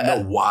episode. Yeah. I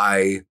didn't know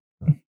why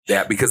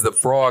that, because the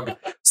frog,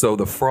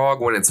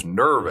 when it's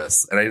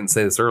nervous, and I didn't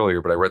say this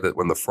earlier, but I read that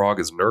when the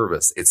frog is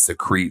nervous, it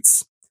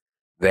secretes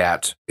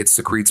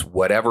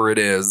whatever it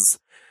is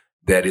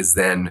that is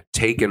then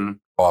taken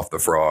off the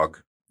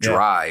frog,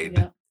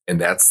 dried, and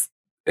that's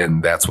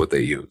what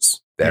they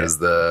use. That is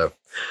the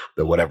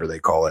whatever they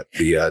call it,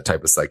 the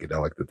type of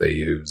psychedelic that they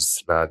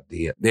use,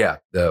 the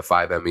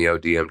 5-MeO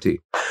DMT.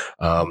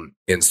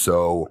 And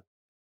so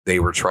they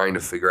were trying to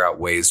figure out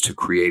ways to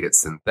create it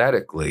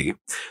synthetically,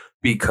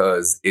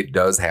 because it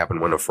does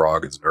happen when a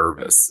frog is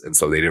nervous. And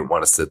so they didn't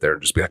want to sit there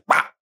and just be like,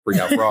 bah! Bring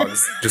out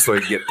frogs just so you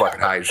can get fucking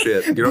high as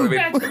shit. You know what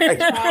I mean?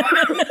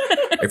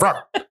 Hey, frog.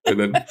 And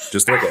then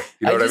just lick it.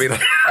 You know what I mean?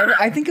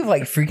 I think of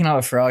like freaking out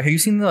a frog. Have you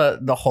seen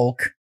the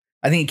Hulk?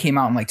 I think it came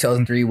out in like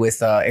 2003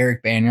 with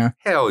Eric Bana.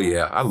 Hell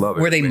yeah. I love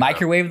it. Where they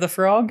microwave the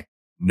frog?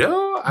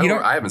 No,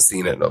 I haven't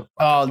seen it. No.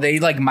 Oh, they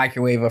like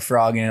microwave a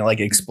frog and it like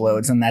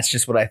explodes. And that's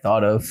just what I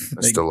thought of.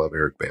 I still love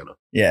Eric Bana.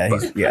 Yeah.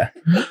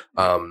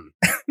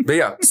 But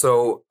yeah,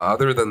 so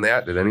other than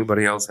that, did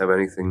anybody else have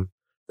anything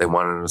they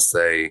wanted to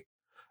say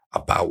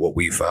about what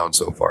we found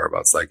so far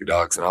about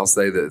psychedelics? And I'll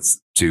say this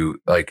too,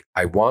 like,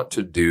 I want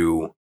to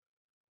do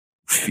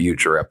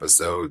future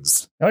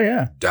episodes. Oh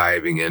yeah.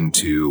 Diving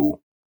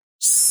into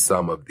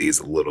some of these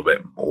a little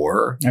bit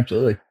more.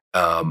 Absolutely.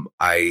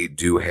 I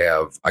do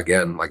have,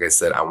 again, like I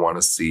said, I want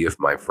to see if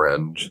my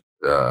friend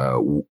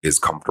is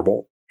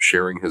comfortable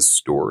sharing his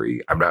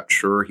story. I'm not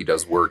sure. He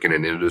does work in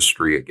an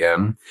industry,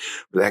 again,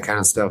 but that kind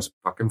of stuff's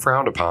fucking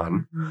frowned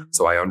upon. Mm-hmm.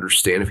 So I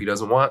understand if he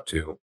doesn't want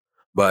to,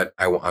 but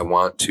I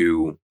want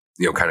to,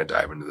 kind of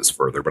dive into this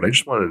further. But I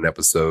just wanted an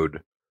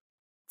episode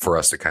for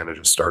us to kind of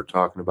just start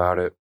talking about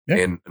it. Yeah.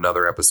 And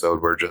another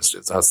episode where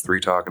it's us three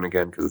talking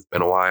again, because it's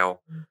been a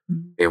while,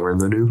 and we're in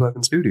the new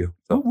fucking studio.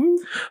 So,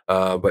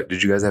 but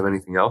did you guys have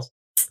anything else?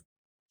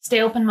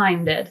 Stay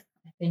open-minded.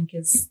 I think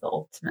is the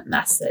ultimate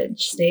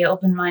message. Stay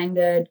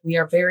open-minded. We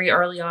are very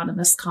early on in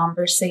this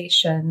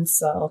conversation,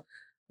 so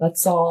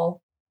let's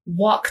all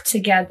walk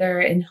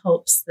together in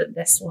hopes that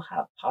this will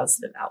have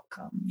positive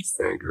outcomes.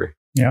 I agree.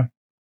 Yeah.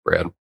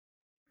 Brad?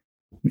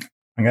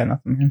 I got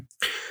nothing here.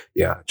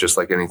 Yeah, just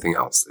like anything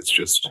else. It's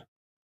just,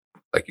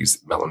 like you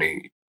said,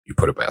 Melanie, you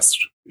put it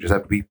best. You just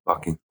have to be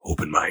fucking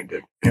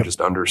open-minded and just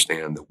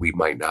understand that we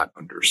might not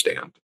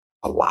understand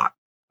a lot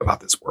about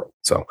this world.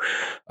 So,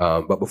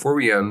 but before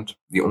we end,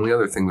 the only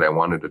other thing that I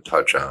wanted to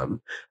touch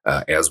on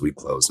as we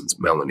close, since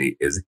Melanie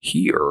is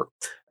here,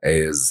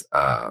 is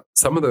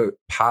some of the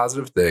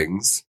positive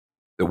things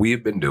that we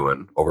have been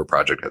doing over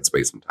Project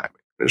Headspace and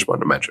Timing. I just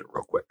wanted to mention it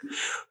real quick.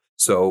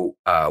 So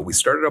we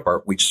started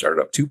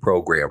up 2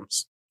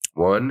 programs.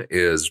 One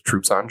is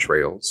Troops on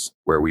Trails,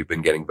 where we've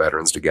been getting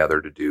veterans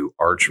together to do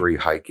archery,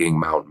 hiking,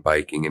 mountain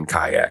biking, and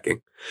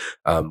kayaking.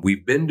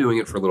 We've been doing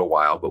it for a little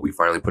while, but we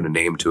finally put a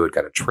name to it,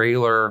 got a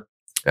trailer,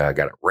 got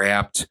it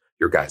wrapped.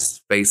 Your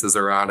guys' faces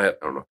are on it.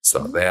 I don't know if you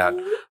saw that.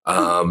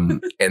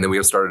 And then we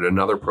have started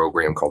another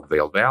program called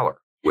Veiled Valor,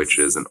 which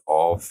is an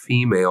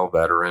all-female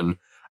veteran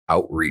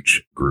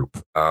outreach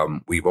group.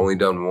 We've only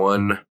done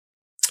one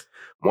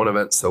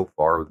event so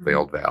far with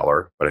Veiled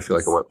Valor, but I feel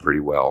like it went pretty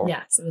well.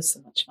 Yes, it was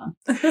so much fun.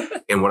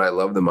 And what I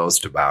love the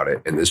most about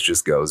it, and this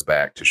just goes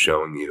back to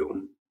showing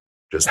you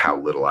just how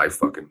little I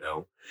fucking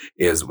know,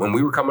 is when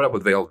we were coming up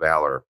with Veiled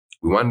Valor,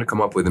 we wanted to come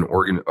up with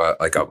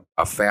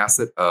a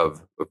facet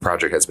of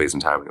Project Headspace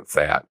and Timing of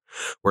FAT,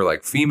 where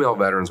like female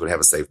veterans would have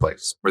a safe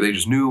place, where they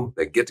just knew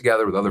they'd get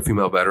together with other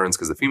female veterans,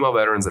 because the female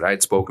veterans that I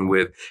had spoken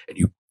with, and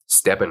you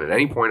step in at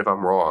any point if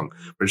I'm wrong,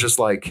 but it's just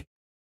like,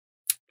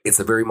 it's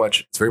very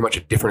much a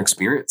different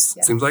experience,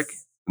 it seems like,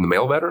 than the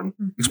male veteran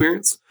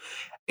experience.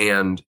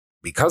 And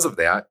because of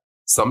that,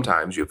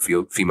 sometimes you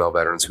have female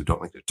veterans who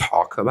don't like to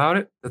talk about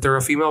it, that they're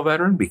a female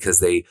veteran, because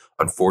they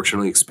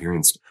unfortunately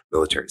experienced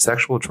military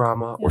sexual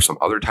trauma or some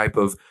other type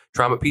of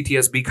trauma,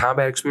 PTSD,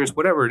 combat experience,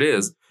 whatever it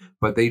is,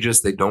 but they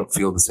don't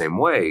feel the same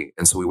way.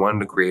 And so we wanted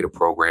to create a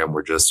program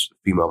where just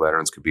female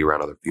veterans could be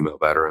around other female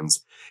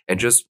veterans and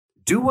just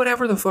do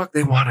whatever the fuck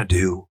they want to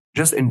do.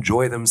 Just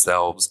enjoy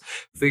themselves,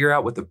 figure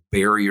out what the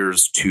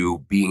barriers to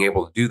being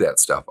able to do that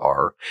stuff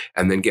are,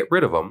 and then get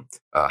rid of them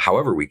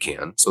however we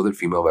can, so that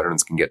female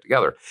veterans can get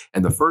together.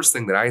 And the first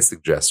thing that I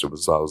suggested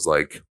was, I was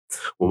like,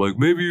 well, like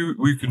maybe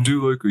we can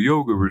do like a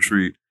yoga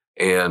retreat.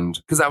 And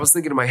because I was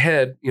thinking in my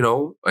head,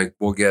 like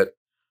we'll get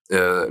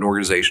an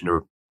organization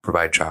to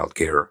provide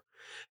childcare.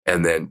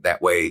 And then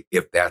that way,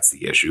 if that's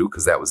the issue,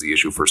 because that was the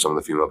issue for some of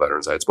the female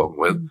veterans I had spoken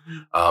with,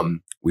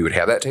 we would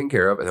have that taken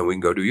care of, and then we can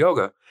go do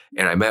yoga.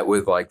 And I met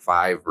with like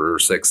 5 or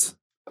 6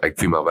 like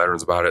female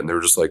veterans about it, and they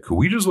were just like, can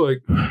we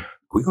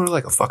go to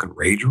like a fucking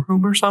rage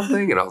room or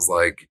something? And I was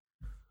like,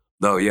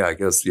 no, yeah, I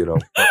guess,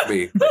 fuck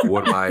me. Like,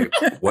 what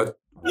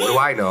do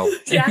I know?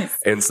 Yes.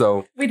 And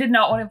so we did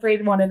not want to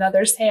braid one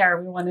another's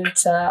hair. We wanted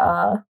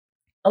to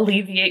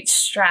alleviate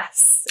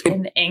stress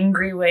in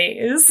angry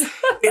ways.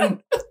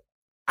 And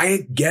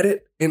I get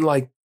it. And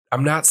like,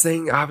 I'm not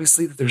saying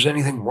obviously that there's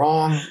anything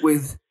wrong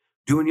with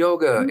doing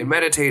yoga and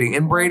meditating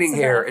and braiding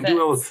hair and doing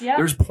all this.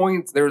 There's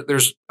points,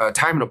 there's a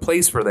time and a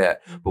place for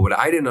that. But what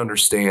I didn't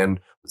understand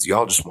was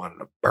y'all just wanted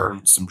to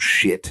burn some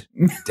shit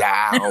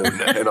down.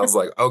 And I was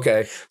like,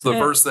 okay. So the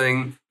first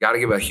thing, got to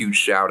give a huge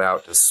shout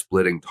out to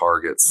Splitting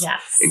Targets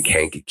in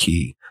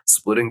Kankakee.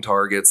 Splitting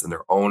Targets and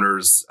their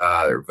owners,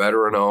 they're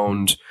veteran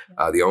owned.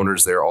 The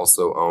owners there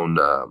also own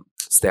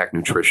Stack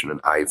Nutrition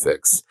and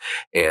iFix.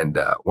 And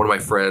one of my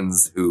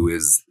friends who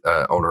is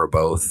owner of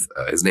both,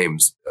 his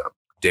name's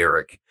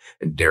Derek,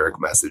 and Derek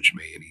messaged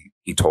me, and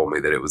he told me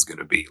that it was going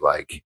to be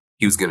like,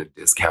 he was going to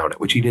discount it,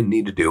 which he didn't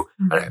need to do.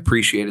 And I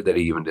appreciated that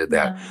he even did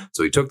that.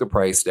 So he took the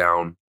price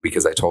down,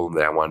 because I told him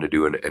that I wanted to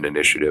do an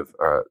initiative.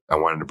 I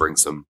wanted to bring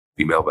some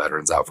female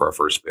veterans out for our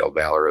first Veiled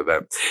Valor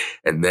event.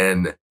 And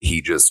then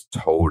he just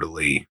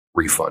totally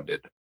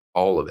refunded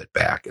all of it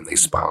back, and they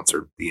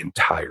sponsored the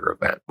entire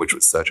event, which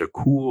was such a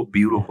cool,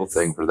 beautiful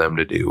thing for them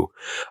to do,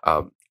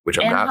 which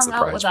I'm not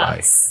surprised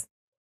by.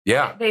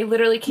 Yeah. They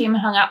literally came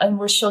and hung out and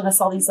were showing us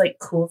all these like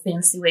cool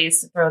fancy ways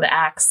to throw the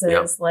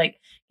axes, like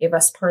gave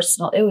us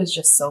personal. It was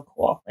just so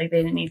cool. Like they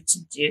didn't need to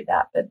do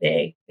that, but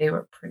they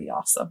were pretty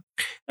awesome.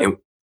 And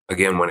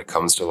again, when it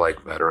comes to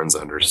like veterans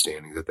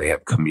understanding that they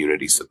have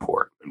community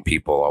support, and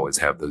people always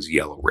have those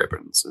yellow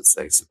ribbons that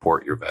say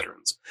support your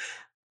veterans.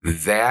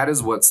 That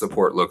is what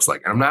support looks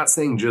like. And I'm not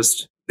saying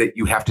just that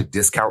you have to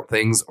discount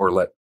things or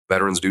let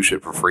veterans do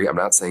shit for free. I'm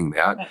not saying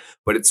that,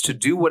 but it's to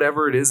do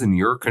whatever it is in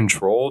your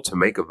control to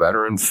make a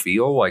veteran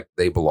feel like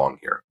they belong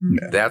here.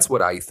 That's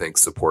what I think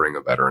supporting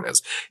a veteran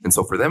is. And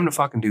so for them to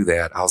fucking do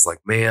that, I was like,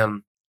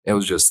 man, it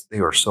was just,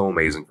 they were so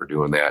amazing for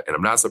doing that. And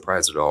I'm not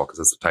surprised at all, because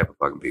it's the type of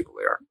fucking people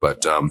they are.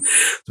 But so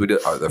we did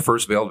the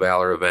first Veiled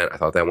Valor event. I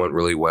thought that went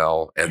really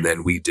well. And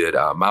then we did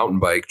a mountain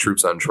bike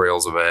Troops on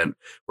Trails event,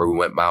 where we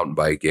went mountain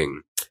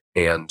biking.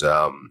 And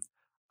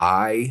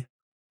I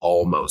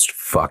almost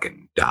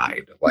fucking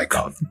died like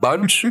a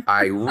bunch.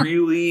 I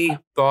really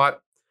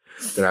thought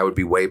that I would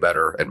be way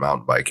better at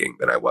mountain biking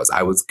than I was.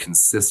 I was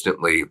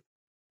consistently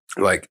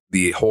like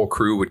the whole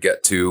crew would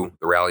get to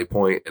the rally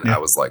point, and I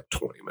was like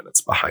 20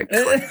 minutes behind.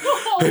 Like,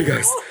 hey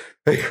guys,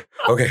 hey,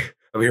 okay,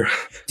 I'm here.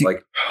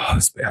 Like, oh, it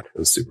was bad. It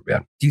was super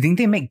bad. Do you think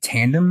they make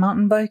tandem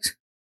mountain bikes?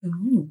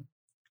 Ooh.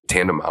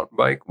 Tandem mountain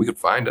bike? We could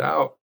find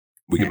out.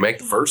 We could make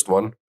the first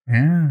one.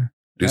 Yeah.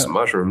 Do some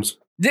mushrooms.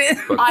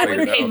 I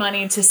would pay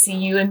money to see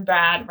you and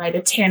Brad ride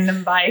a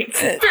tandem bike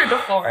through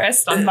the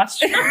forest on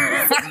mushrooms.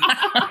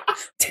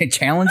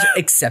 Challenge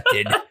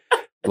accepted.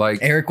 Like,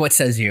 Eric, what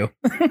says you?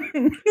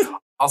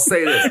 I'll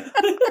say this.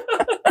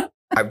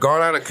 I've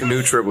gone on a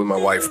canoe trip with my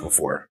wife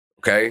before.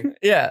 Okay.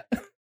 Yeah.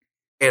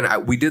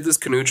 And we did this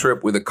canoe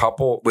trip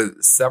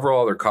with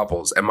several other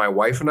couples. And my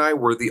wife and I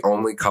were the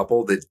only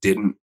couple that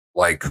didn't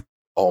like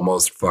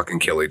almost fucking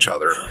kill each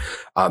other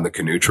on the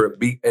canoe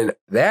trip. And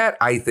that,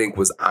 I think,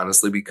 was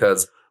honestly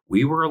because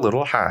we were a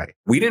little high.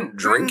 We didn't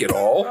drink at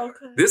all.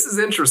 Okay. This is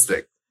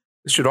interesting.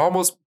 This should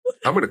almost,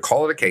 I'm going to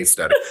call it a case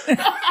study.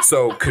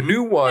 So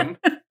canoe 1,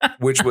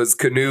 which was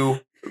canoe,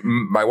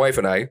 my wife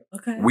and I,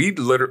 we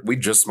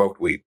just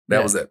smoked weed.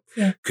 That was it.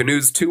 Yeah.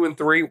 Canoes 2 and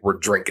 3 were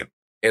drinking.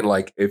 And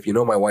like, if you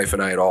know my wife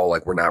and I at all,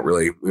 like we don't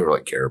really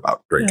care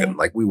about drinking. Yeah.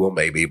 Like we will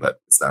maybe, but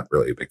it's not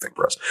really a big thing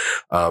for us.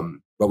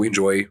 But we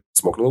enjoy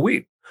smoking a little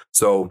weed.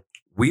 So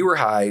we were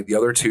high. The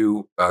other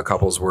 2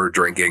 couples were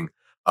drinking.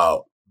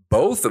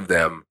 Both of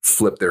them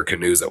flipped their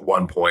canoes at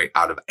one point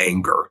out of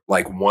anger.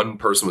 Like one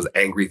person was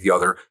angry at the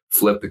other,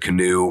 flipped the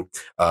canoe.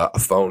 A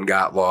phone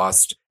got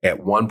lost.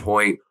 At one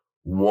point,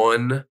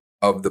 one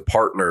of the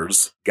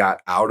partners got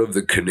out of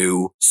the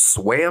canoe,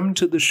 swam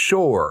to the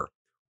shore,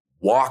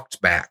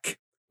 walked back,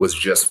 was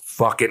just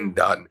fucking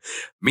done.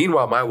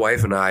 Meanwhile, my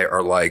wife and I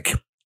are like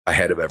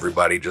ahead of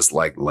everybody, just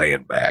like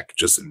laying back,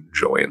 just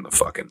enjoying the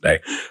fucking day.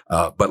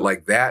 But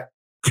like that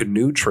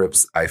canoe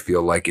trips, I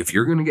feel like if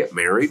you're going to get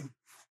married,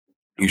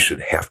 you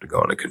should have to go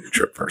on a canoe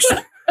trip first.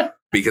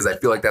 Because I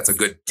feel like that's a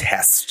good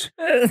test.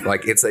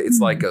 Like it's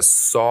like a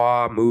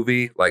Saw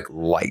movie, like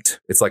light.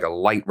 It's like a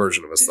light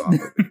version of a Saw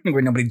movie.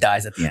 Where nobody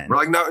dies at the end. We're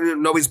like, no,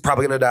 nobody's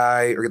probably going to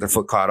die or get their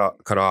foot cut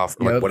off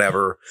or like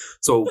whatever.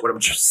 So what I'm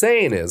just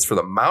saying is for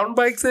the mountain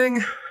bike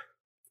thing,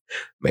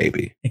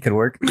 maybe. It could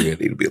work. You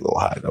need to be a little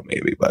high though,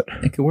 maybe, but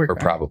it could work. Or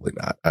probably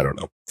not. I don't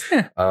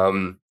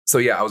know. So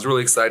yeah, I was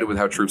really excited with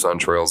how Troops on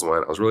Trails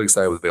went. I was really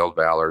excited with Veiled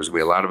Valors.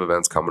 We have a lot of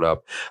events coming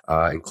up,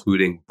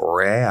 including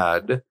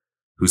Brad,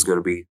 who's going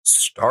to be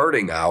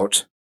starting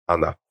out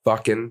on the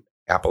fucking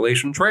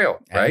Appalachian Trail,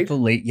 right?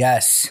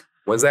 Yes.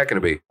 When's that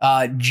going to be?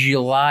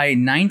 July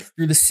 9th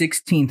through the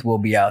 16th we'll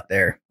be out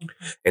there.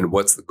 And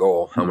what's the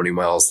goal? How many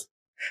miles?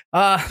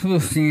 Yeah.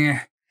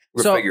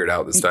 We'll figure it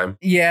out this time.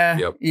 Yeah.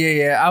 Yep.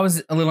 Yeah. I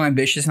was a little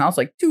ambitious and I was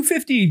like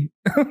 250.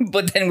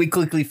 But then we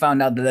quickly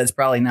found out that that's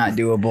probably not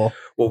doable.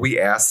 Well, we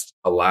asked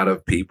a lot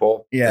of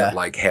people that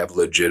like have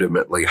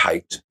legitimately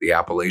hiked the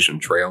Appalachian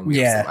Trail.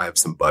 I have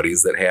some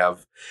buddies that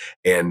have,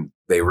 and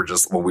they were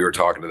just, when we were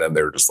talking to them,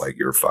 they were just like,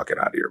 you're fucking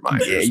out of your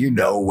mind. Yeah, there's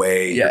no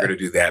way you're going to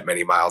do that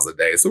many miles a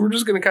day. So we're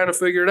just going to kind of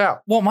figure it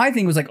out. Well, my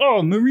thing was like,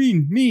 oh,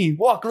 Marine, me,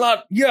 walk a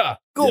lot. Yeah,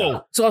 go. Yeah.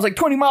 So I was like,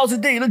 20 miles a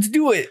day. Let's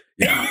do it.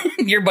 Yeah.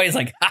 Your buddy's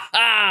like,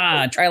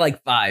 try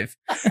like 5.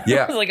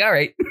 Yeah. I was like, all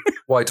right.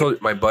 Well, I told you,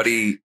 my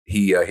buddy,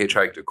 he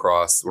hitchhiked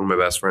across, one of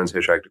my best friends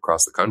hitchhiked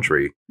across the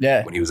country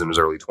when he was in his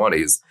early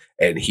 20s.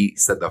 And he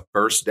said the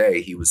first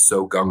day he was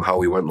so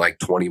gung-ho, he went like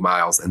 20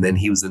 miles. And then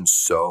he was in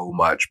so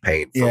much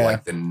pain for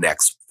like the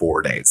next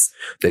 4 days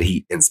that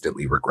he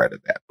instantly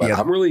regretted that. But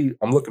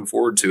I'm looking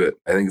forward to it.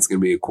 I think it's going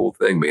to be a cool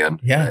thing, man.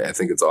 Yeah. I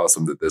think it's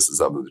awesome that this is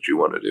something that you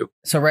want to do.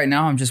 So right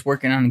now I'm just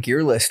working on a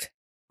gear list.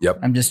 Yep.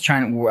 I'm just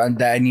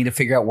I need to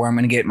figure out where I'm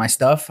going to get my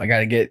stuff. I got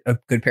to get a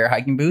good pair of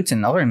hiking boots.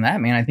 And other than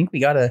that, man, I think we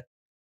got a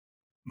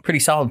pretty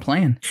solid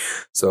plan.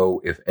 So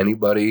if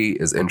anybody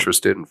is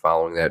interested in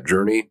following that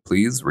journey,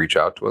 please reach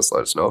out to us.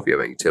 Let us know if you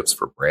have any tips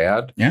for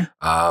Brad. Yeah.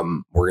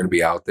 We're going to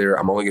be out there.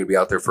 I'm only going to be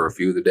out there for a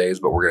few of the days,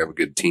 but we're going to have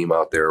a good team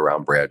out there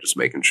around Brad, just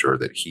making sure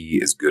that he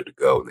is good to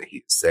go and that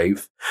he's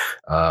safe.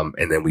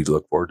 And then we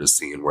look forward to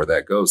seeing where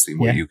that goes, seeing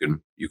what you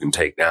can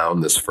take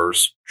down this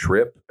first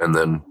trip and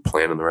then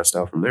planning the rest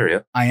out from there. Yeah.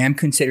 I am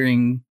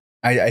considering,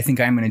 I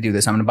think I'm going to do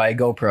this. I'm going to buy a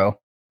GoPro.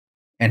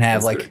 And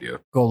have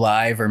go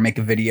live or make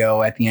a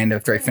video at the end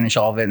after I finish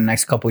all of it in the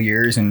next couple of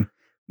years and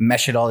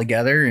mesh it all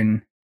together.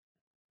 And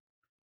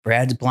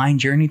Brad's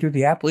blind journey through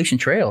the Appalachian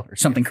Trail or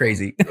something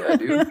crazy. Yeah,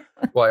 dude.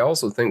 Well, I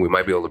also think we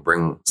might be able to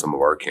bring some of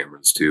our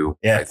cameras too.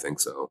 Yeah, I think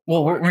so.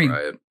 Well,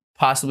 we're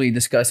possibly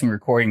discussing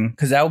recording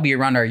because that will be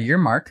around our year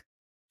mark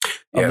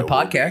of the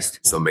podcast.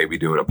 So maybe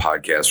doing a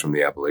podcast from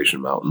the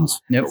Appalachian Mountains.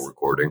 Yep.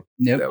 Recording.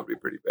 Yep. That would be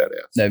pretty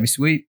badass. That'd be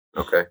sweet.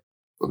 Okay.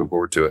 Looking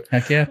forward to it.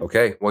 Heck yeah.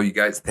 Okay. Well, you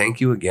guys,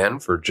 thank you again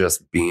for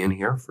just being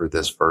here for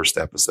this first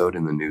episode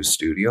in the new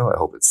studio. I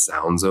hope it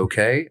sounds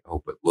okay. I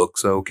hope it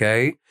looks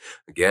okay.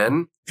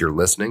 Again, If you're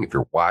listening, if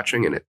you're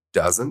watching and it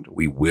doesn't,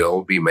 we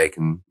will be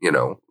making,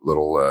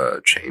 little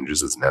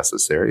changes as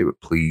necessary.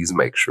 But please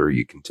make sure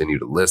you continue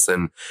to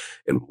listen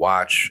and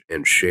watch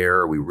and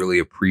share. We really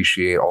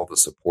appreciate all the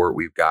support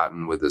we've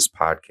gotten with this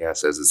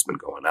podcast as it's been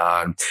going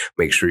on.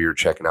 Make sure you're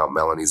checking out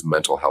Melanie's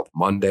Mental Health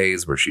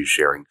Mondays, where she's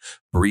sharing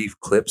brief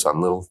clips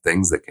on little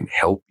things that can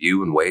help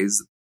you in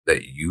ways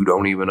that you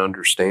don't even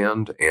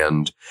understand.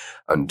 And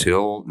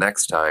until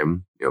next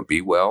time,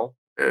 be well,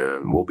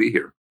 and we'll be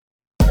here.